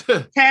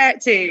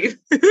 Tag team.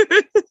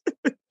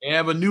 They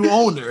have a new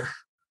owner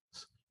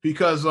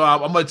because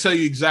I'm going to tell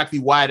you exactly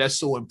why that's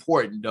so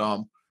important.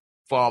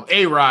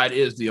 A-Rod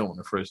is the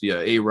owner first.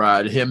 Yeah,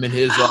 A-Rod, him and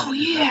his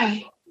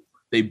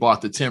they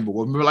bought the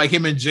Timberwolves. Remember, like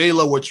him and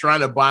J-Lo were trying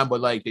to buy him, but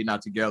like they're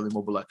not together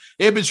anymore. But like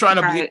they've been trying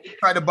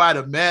to buy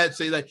the Mets.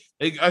 Say like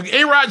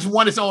A-Rod's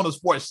won his own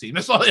sports team.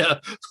 That's all. Yeah,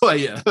 so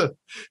yeah.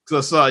 So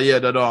I saw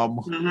that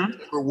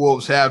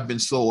Timberwolves have been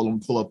sold. I'm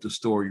gonna pull up the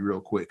story real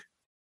quick.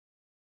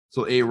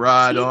 So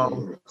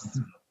A-Rod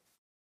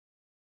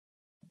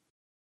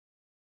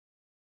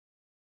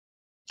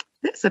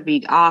this would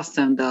be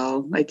awesome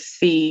though. Like to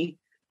see,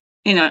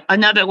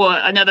 another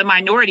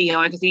minority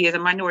owner, because he is a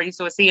minority.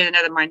 So seeing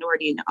another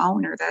minority in the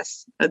owner,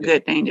 that's a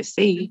good thing to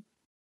see.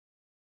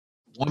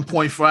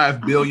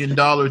 $1.5 billion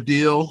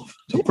deal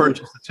to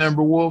purchase the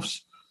Timberwolves.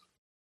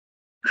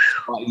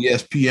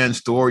 ESPN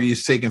story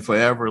is taking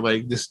forever.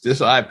 Like this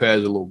iPad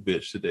is a little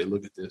bitch today.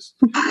 Look at this.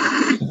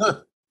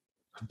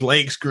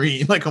 Blank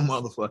screen like a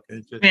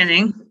motherfucker.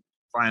 Spinning.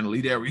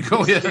 Finally, there we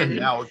go. Yeah,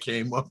 now it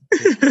came up.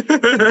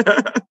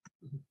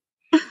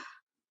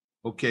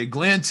 Okay,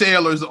 Glenn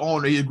Taylor is the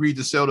owner. He agreed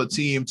to sell the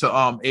team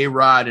to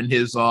A-Rod and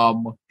his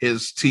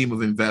team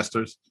of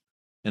investors.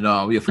 And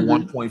for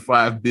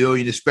 $1.5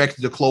 billion,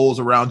 expected to close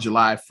around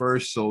July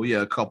 1st. So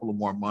a couple of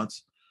more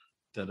months.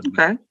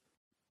 Okay.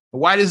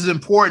 Why this is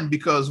important?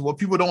 Because what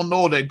people don't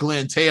know that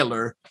Glenn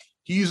Taylor,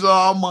 he's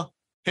him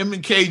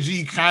and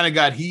KG kind of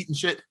got heat and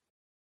shit.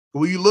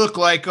 When you look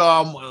like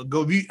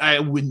obviously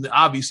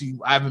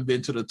I haven't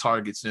been to the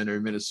Target Center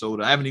in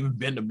Minnesota. I haven't even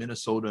been to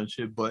Minnesota and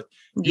shit. But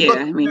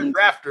the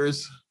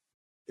rafters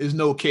is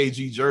no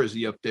KG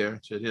jersey up there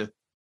and shit. Yeah.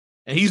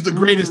 And he's the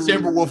greatest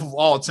Timberwolf of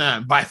all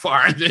time by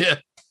far. Yeah.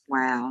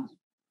 Wow.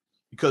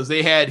 Because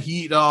they had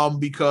heat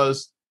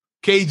because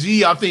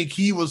KG, I think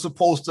he was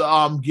supposed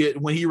to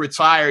get, when he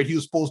retired, he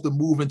was supposed to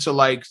move into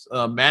like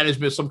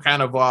management, some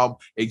kind of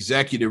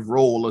executive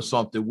role or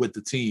something with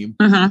the team.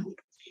 Mm-hmm.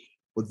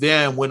 But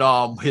then when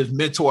his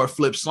mentor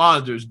Flip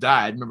Saunders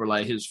died, remember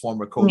like his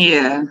former coach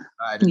died,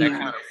 and that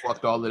kind of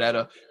fucked all of that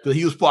up. Because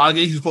he was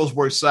supposed to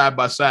work side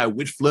by side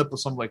with Flip or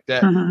something like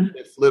that. Mm-hmm.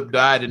 And Flip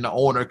died and the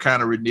owner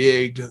kind of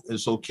reneged. And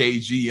so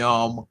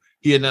KG,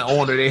 he and the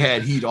owner, they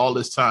had heat all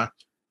this time.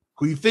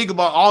 When you think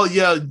about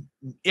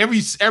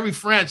every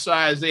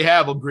franchise, they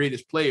have a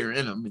greatest player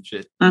in them and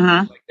shit.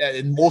 Mm-hmm. Like that.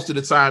 And most of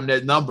the time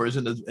that number is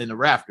in the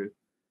rafters.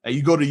 And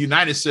you go to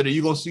United Center,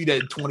 you're going to see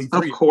that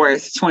 23. Of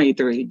course,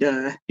 23,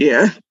 duh.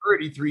 Yeah.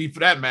 33 for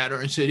that matter.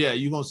 And shit, yeah,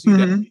 you're going to see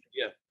that.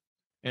 Yeah.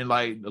 And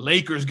like the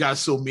Lakers got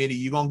so many,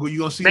 you're going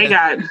to see You're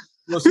going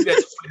to see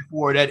that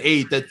 24, that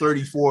 8, that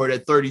 34,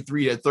 that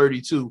 33, that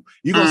 32.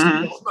 You're going to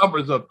see those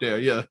numbers up there,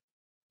 yeah.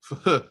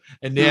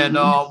 And then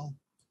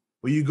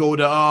when you go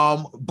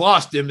to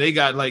Boston, they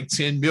got like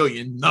 10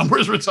 million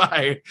numbers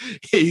retired.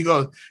 Here you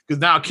go,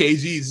 because now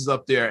KG's is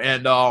up there,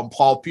 and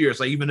Paul Pierce,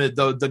 like even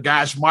the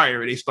Gosh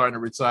Meyer, they starting to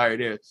retire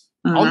there.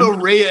 I don't know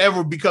if Ray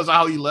ever, because of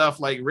how he left,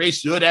 like Ray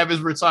should have his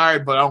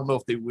retired, but I don't know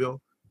if they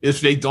will.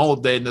 If they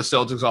don't, then the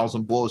Celtics are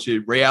some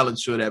bullshit. Ray Allen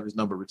should have his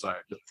number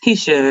retired. He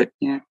should,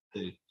 yeah.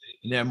 And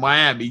then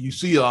Miami, you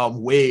see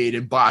Wade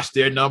and Bosh,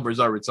 their numbers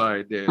are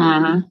retired there.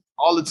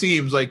 All the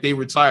teams, like they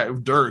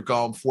retired Dirk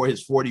for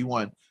his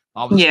 41.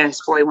 Yes,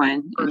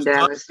 41 in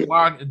Dallas.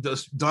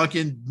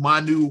 Duncan,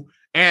 Manu,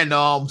 and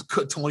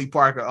Tony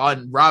Parker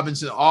and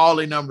Robinson, all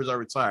their numbers are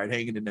retired,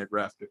 hanging in that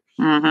rafter.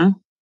 Mm-hmm.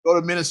 Go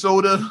to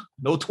Minnesota,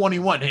 no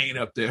 21 hanging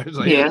up there. It's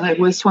like, yeah, like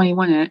where's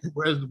 21 at?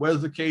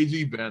 Where's the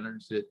KG banner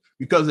and shit?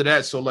 Because of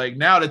that. So like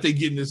now that they're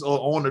getting this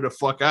owner the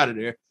fuck out of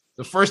there,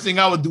 the first thing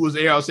I would do is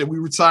I would say we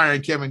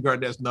retiring Kevin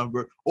Garnett's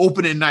number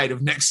opening night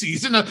of next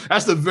season.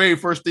 That's the very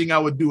first thing I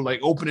would do. Like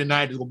opening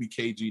night is gonna be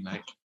KG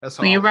night. That's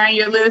how when you write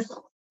your list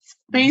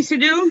things to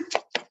do.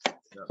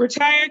 Yeah.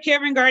 Retire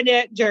Kevin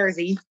Garnett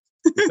jersey.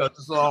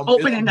 Because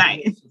opening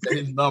night.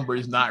 His number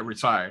is not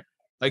retired.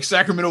 Like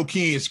Sacramento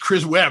Kings,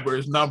 Chris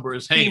Webber's number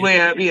is hanging.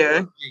 Webb,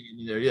 yeah.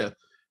 Yeah.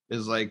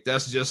 It's like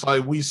that's just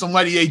like when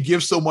somebody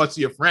gives so much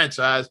to your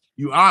franchise,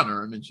 you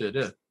honor him and shit.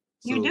 Yeah. So,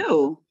 you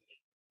do.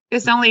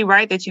 It's only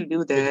right that you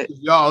do that.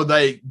 Y'all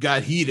like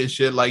got heat and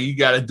shit. Like you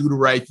got to do the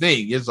right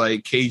thing. It's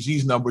like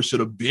KG's number should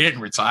have been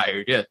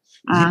retired. Yeah.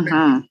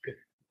 Uh-huh.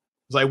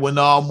 It's like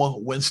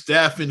when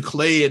Steph and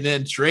Clay and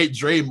then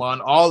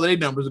Draymond, all their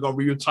numbers are gonna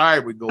be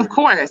retired with gold. Of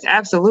course,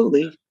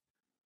 absolutely.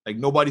 Like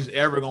nobody's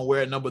ever gonna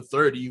wear number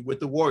 30 with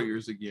the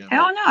Warriors again.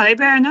 Hell no, they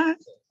better not.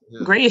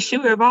 Yeah. Greatest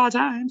shooter of all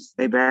times.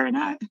 They better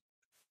not.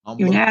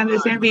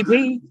 Unanimous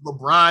MVP.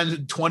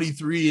 LeBron's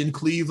 23 in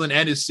Cleveland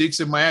and his 6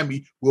 in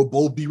Miami will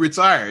both be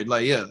retired.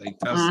 Like, yeah, like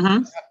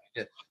that's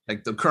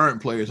like the current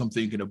players I'm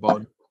thinking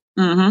about.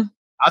 Mm-hmm.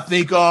 I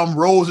think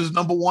Rose's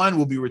number 1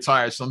 will be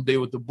retired someday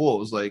with the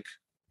Bulls. Like,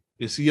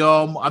 is he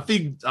I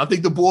think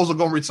the Bulls are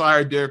gonna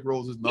retire Derrick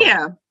Rose's number.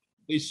 Yeah.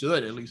 They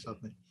should, at least I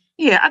think.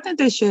 Yeah, I think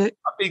they should.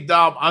 I think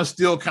I'm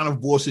still kind of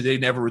bullshit. They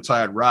never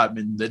retired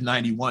Rodman. The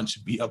 91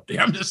 should be up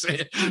there. I'm just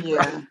saying.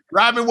 Yeah.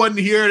 Rodman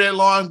wasn't here that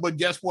long, but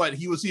guess what?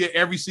 He was here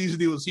every season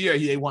he was here.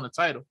 They won a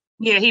title.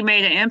 Yeah, he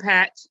made an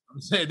impact. I'm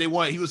saying he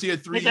was here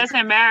 3 years. It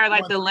doesn't matter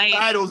like the length.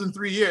 Titles in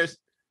 3 years.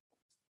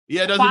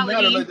 Yeah, it doesn't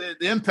matter like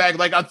the impact.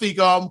 Like I think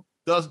the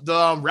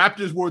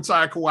Raptors will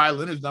retire Kawhi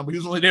Leonard's number. He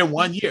was only there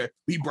 1 year.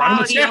 We brought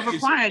quality him a over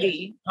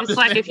quantity. It's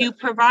like if you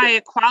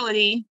provide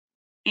quality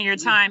in your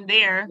time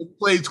there. If you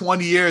played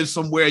 20 years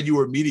somewhere and you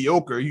were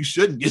mediocre, you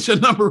shouldn't get your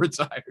number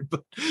retired.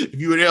 But if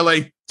you were there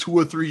like 2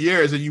 or 3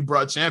 years and you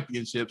brought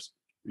championships,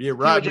 yeah,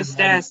 right.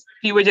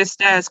 You were just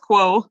status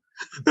quo.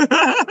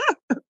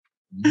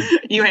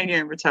 You ain't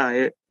getting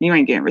retired. You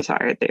ain't getting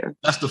retired there.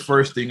 That's the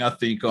first thing I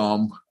think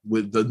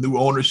with the new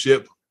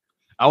ownership.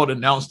 I would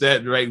announce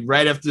that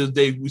right after the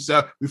day we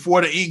saw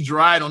before the ink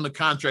dried on the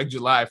contract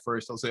July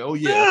 1st. I'll say, oh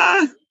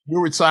yeah. We're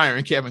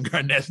retiring Kevin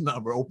Garnett's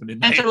number opening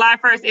night. And July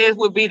 1st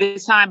would be the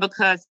time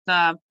because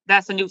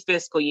that's a new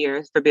fiscal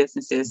year for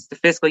businesses. The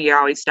fiscal year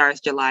always starts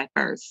July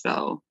 1st.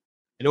 So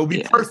it'll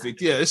be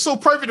perfect. Yeah, it's so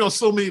perfect on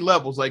so many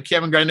levels. Like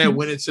Kevin Garnett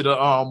went into the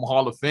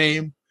Hall of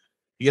Fame.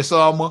 Yes,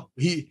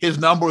 his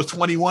number was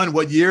 21.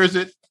 What year is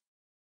it?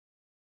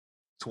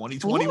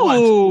 2021.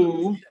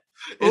 Ooh.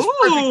 It's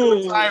perfect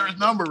to retire his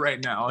number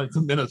right now. It's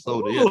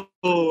Minnesota.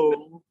 Yeah.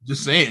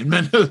 Just saying,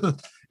 man.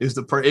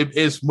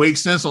 It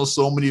makes sense on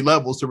so many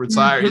levels to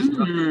retire.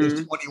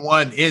 It's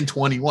 21 in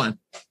 21.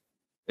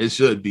 It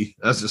should be.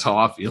 That's just how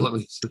I feel at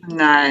least.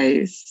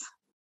 Nice.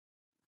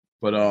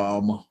 But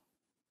want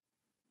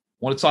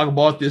to talk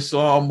about this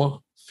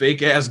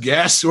fake ass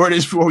gas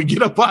shortage before we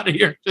get up out of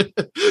here?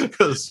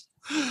 Because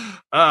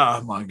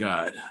oh my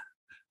God.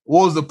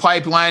 What was the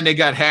pipeline that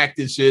got hacked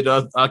and shit?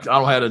 I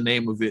don't have the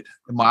name of it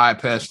in my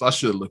iPad. So I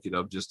should look it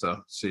up just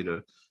to see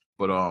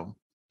but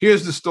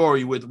here's the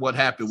story with what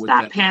happened with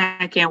that. Stop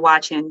panicking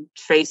watching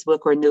Facebook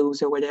or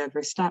news or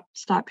whatever. Stop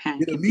panicking.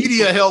 Yeah, the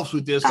media helps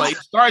with this. Like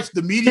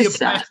the media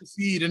plants the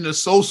seed and the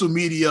social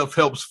media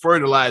helps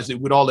fertilize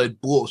it with all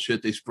that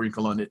bullshit they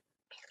sprinkle on it.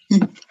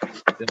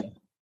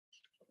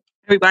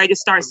 Everybody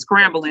just starts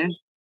scrambling.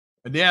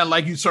 And then,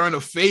 like, you turn a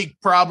fake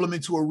problem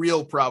into a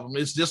real problem.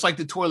 It's just like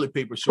the toilet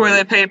paper shortage.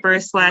 Toilet paper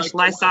 /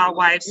 Lysol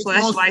wipes /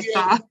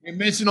 Lysol. They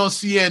mentioned on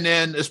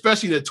CNN,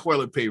 especially the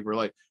toilet paper.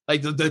 Like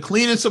the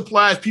cleaning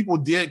supplies, people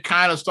did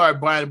kind of start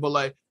buying it, but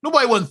like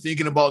nobody wasn't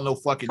thinking about no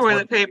fucking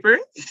toilet paper.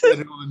 On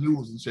the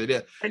news and shit.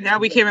 Yeah. And now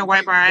we can't even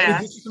wipe our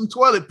ass. Get you some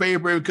toilet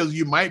paper because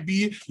you might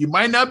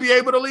not be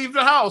able to leave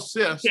the house.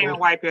 Yeah. You can't even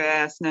wipe your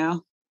ass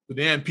now. But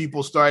then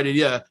people started,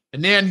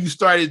 and then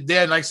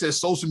like I said,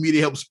 social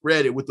media helped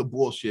spread it with the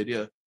bullshit,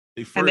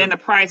 And then the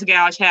price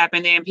gouge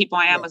happened, and people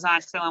on Amazon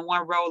selling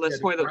one roll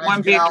of toilet,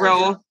 one big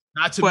roll,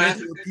 not to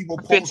mention people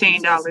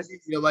 $15.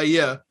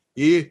 Like,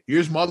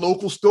 here's my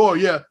local store,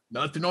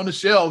 nothing on the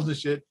shelves and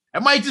shit.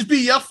 It might just be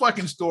your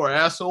fucking store,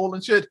 asshole,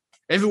 and shit.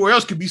 Everywhere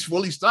else could be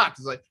fully stocked.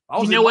 It's like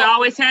we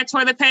always had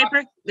toilet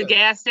paper, the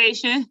gas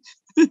station.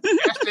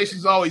 Gas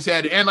stations always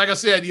had it, and like I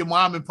said, your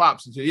mom and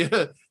pops and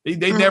shit.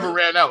 They never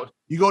ran out.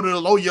 You go to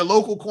your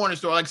local corner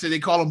store, like I said, they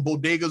call them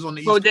bodegas on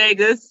the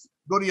bodegas.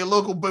 Go to your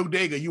local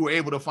bodega, you were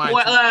able to find.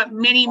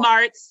 Mini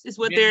marts is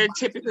what they're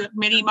typical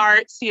mini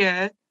marts.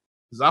 Yeah.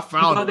 Because I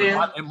found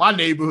in my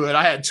neighborhood,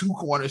 I had 2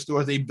 corner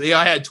stores.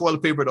 I had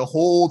toilet paper the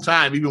whole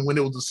time, even when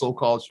it was a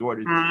so-called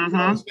shortage.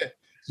 Mm-hmm.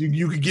 So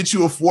you could get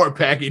you a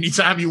 4-pack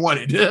anytime you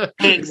wanted.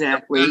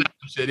 Exactly.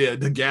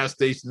 The gas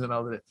stations and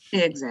all that.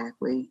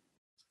 Exactly.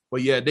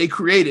 But yeah, they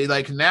created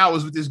like now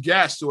is with this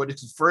gas store.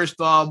 This is first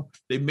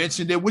they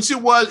mentioned it, which it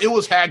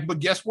was hacked. But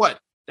guess what?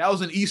 That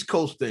was an East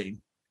Coast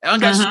thing. And I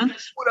got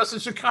with us in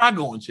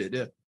Chicago and shit.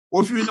 Yeah.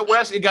 Or if you're in the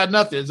West, it got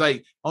nothing. It's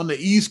like on the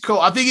East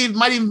Coast. I think it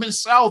might even been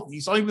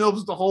Southeast. I don't even know if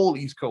it's the whole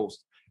East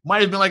Coast. It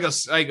might have been like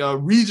a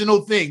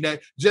regional thing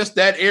that just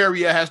that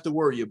area has to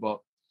worry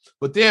about.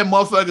 But then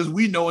motherfuckers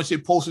we know and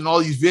shit posting all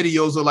these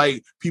videos of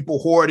like people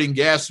hoarding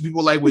gas,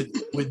 people like with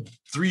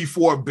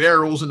 3-4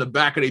 barrels in the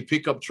back of their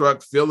pickup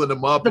truck, filling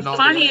them up. The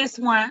funniest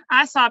one,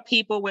 I saw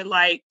people with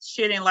like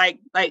shit in like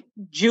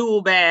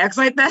jewel bags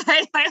like that.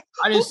 Like,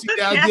 I didn't see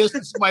that. I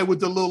just somebody with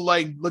the little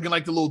like looking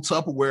like the little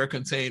Tupperware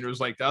containers.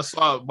 Like I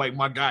saw like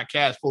my guy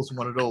Cash posting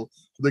one of those.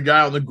 The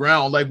guy on the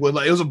ground, like it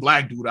was a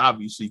black dude,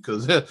 obviously,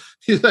 because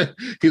he's with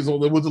the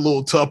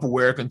little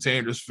Tupperware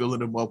containers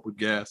filling them up with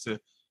gas.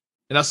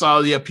 And I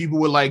saw, people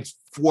with like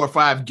 4 or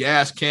 5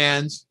 gas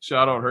cans.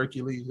 Shout out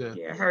Hercules.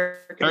 Yeah,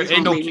 Hercules.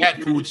 Ain't no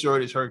cat food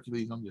shortage,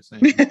 Hercules. I'm just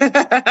saying.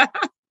 I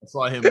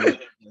saw him.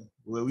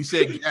 Well, we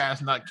said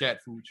gas, not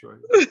cat food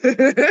shortage.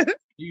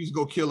 You just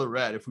go kill a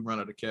rat if we run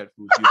out of cat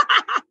food.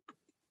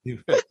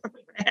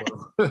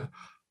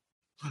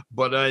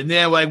 But and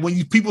then like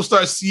when people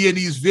start seeing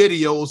these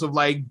videos of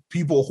like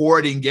people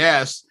hoarding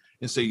gas,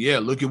 and say, yeah,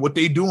 look at what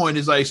they doing.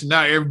 Is like, so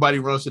now everybody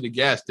runs to the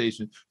gas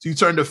station. So you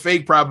turn the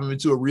fake problem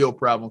into a real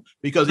problem.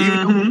 Because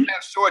even though we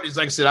have shortage,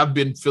 like I said, I've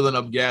been filling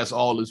up gas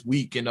all this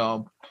week. And I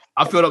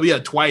filled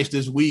up, twice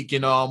this week.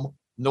 And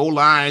no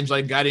lines,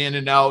 like got in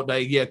and out.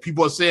 Like,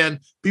 people are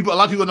saying, a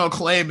lot of people don't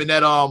claiming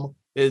that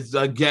is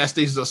gas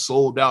stations are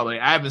sold out.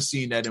 Like, I haven't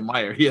seen that in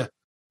my area.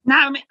 No,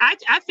 I mean, I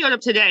filled up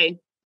today.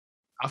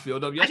 I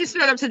filled up yesterday. I just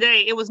filled up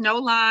today. It was no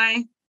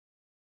line.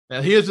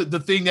 Now here's the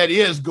thing that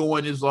is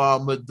going is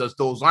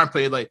those aren't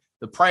paid, like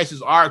the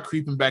prices are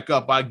creeping back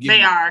up.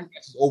 They are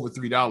over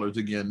 $3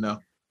 again now,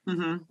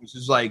 which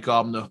is like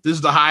this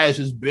is the highest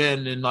it's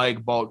been in like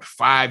about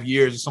 5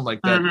 years or something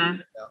like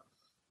that.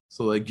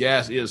 So the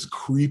gas is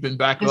creeping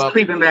back up.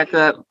 Creeping back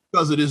up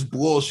because of this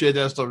bullshit.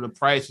 That's the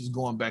price is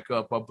going back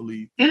up. I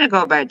believe it'll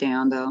go back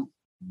down though.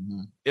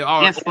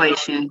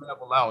 Inflation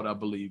level out, I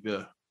believe.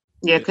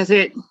 Yeah, because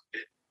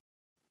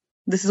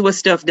this is what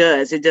stuff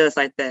does. It does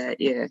like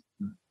that. Yeah.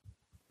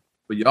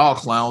 But y'all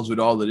clowns with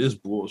all of this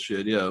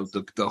bullshit. Yeah,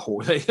 the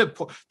whole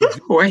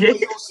you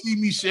don't see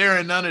me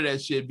sharing none of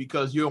that shit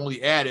because you're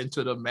only adding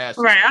to the mass.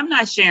 Right, I'm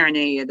not sharing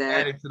any of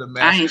that. Adding to the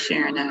mass. I ain't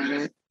sharing none of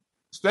that.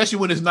 Especially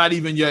when it's not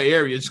even your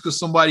area. It's because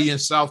somebody in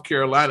South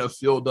Carolina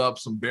filled up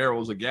some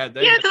barrels of gas.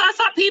 Yeah, because I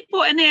saw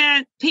people, and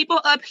then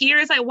people up here.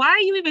 It's like, why are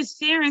you even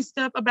sharing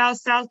stuff about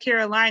South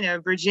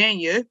Carolina,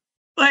 Virginia?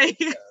 Like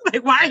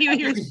why are you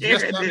even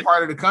sharing that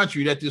part of the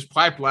country that this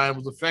pipeline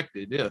was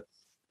affected? Yeah.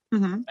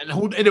 And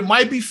it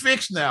might be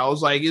fixed now.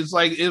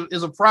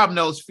 It's a problem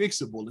that was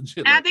fixable and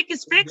shit. I think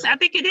it's fixed. I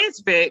think it is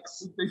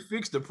fixed. They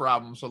fixed the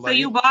problem. So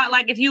you bought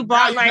but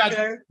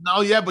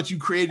you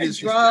created this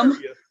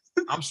drum.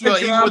 I'm sure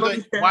even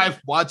the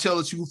wife, I tell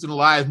the truth and the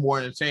lie is more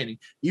entertaining.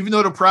 Even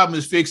though the problem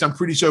is fixed, I'm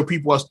pretty sure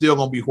people are still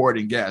gonna be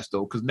hoarding gas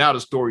though, because now the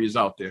story is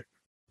out there.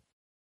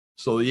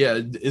 So yeah,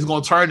 it's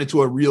gonna turn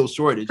into a real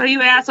shortage. So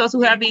you assholes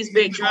who have these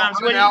big drums,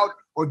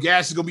 or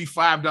gas is gonna be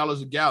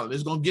 $5 a gallon.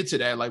 It's gonna get to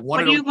that. Like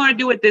what are you gonna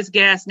do with this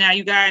gas now?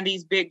 You got in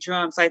these big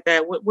drums like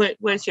that.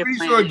 What's your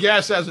plan? Sure,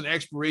 gas has an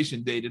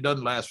expiration date. It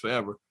doesn't last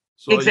forever.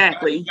 So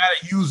exactly, you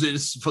gotta use it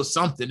for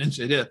something and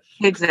shit. Yeah.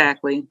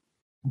 Exactly.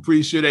 I'm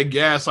pretty sure that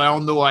gas. I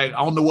don't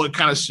know what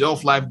kind of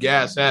shelf life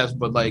gas has,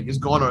 but like it's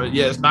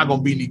not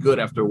gonna be any good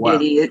after a while.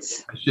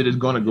 Idiots. That shit is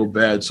gonna go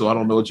bad. So I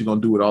don't know what you're gonna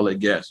do with all that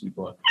gas you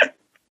bought.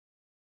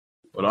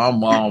 But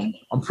I'm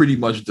pretty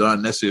much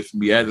done. That's it for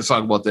me. I had to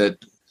talk about that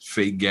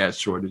fake gas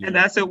shortage. And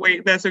that's a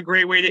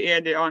great way to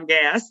end it on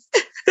gas.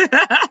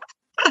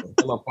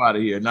 Pull up out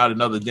of here. Not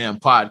another damn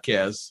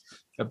podcast.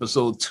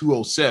 Episode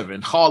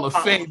 207. Hall of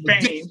Fame.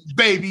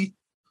 Baby.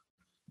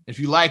 If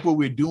you like what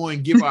we're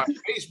doing, give our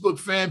Facebook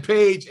fan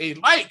page a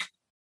like.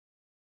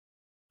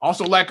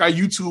 Also like our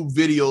YouTube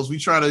videos. We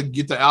try to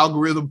get the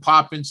algorithm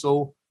popping.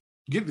 So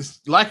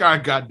like our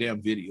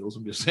goddamn videos.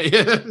 I'm just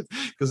saying.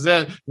 Because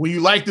then when you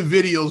like the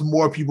videos,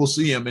 more people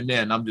see them. And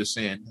then I'm just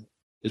saying.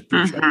 It's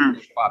pretty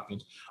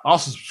popping.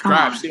 Also,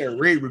 subscribe, share,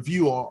 rate,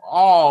 review on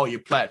all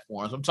your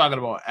platforms. I'm talking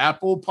about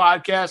Apple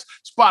Podcasts,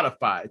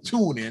 Spotify,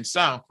 TuneIn,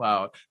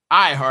 SoundCloud,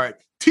 iHeart,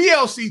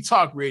 TLC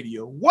Talk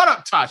Radio. What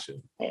up,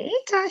 Tasha? Hey,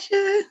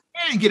 Tasha.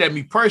 And get at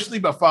me personally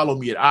by following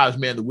me at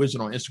Ozman the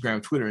Wizard on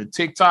Instagram, Twitter, and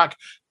TikTok.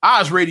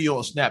 Oz Radio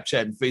on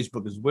Snapchat and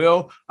Facebook as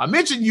well. I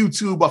mentioned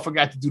YouTube. I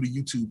forgot to do the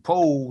YouTube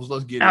polls.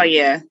 Let's get it. Oh,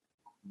 yeah.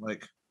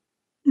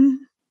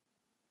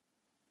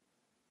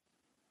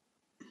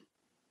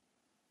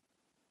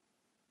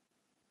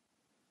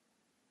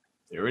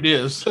 There it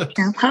is.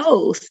 And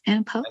pose.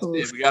 We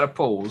got a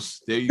pose.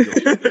 There you go.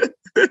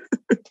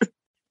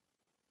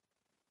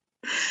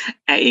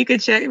 And you can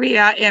check me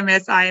out,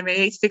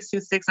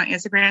 MSIMAH626 on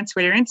Instagram,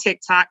 Twitter, and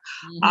TikTok.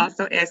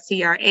 Also,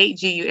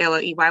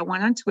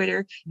 STR8GULLEY1 on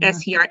Twitter,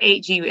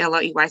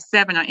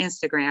 STR8GULLEY7 on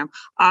Instagram.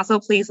 Also,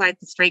 please like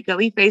the Straight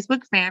Gully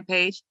Facebook fan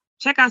page.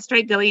 Check out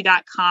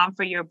straightgully.com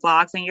for your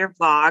blogs and your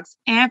vlogs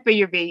and for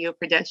your video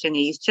production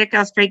needs. Check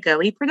out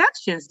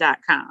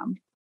straightgullyproductions.com.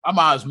 I'm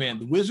Ozman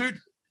the Wizard.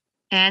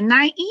 And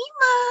Naima.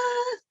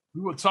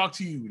 We will talk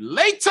to you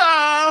later.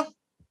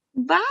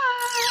 Bye.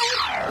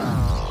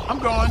 I'm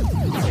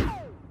going.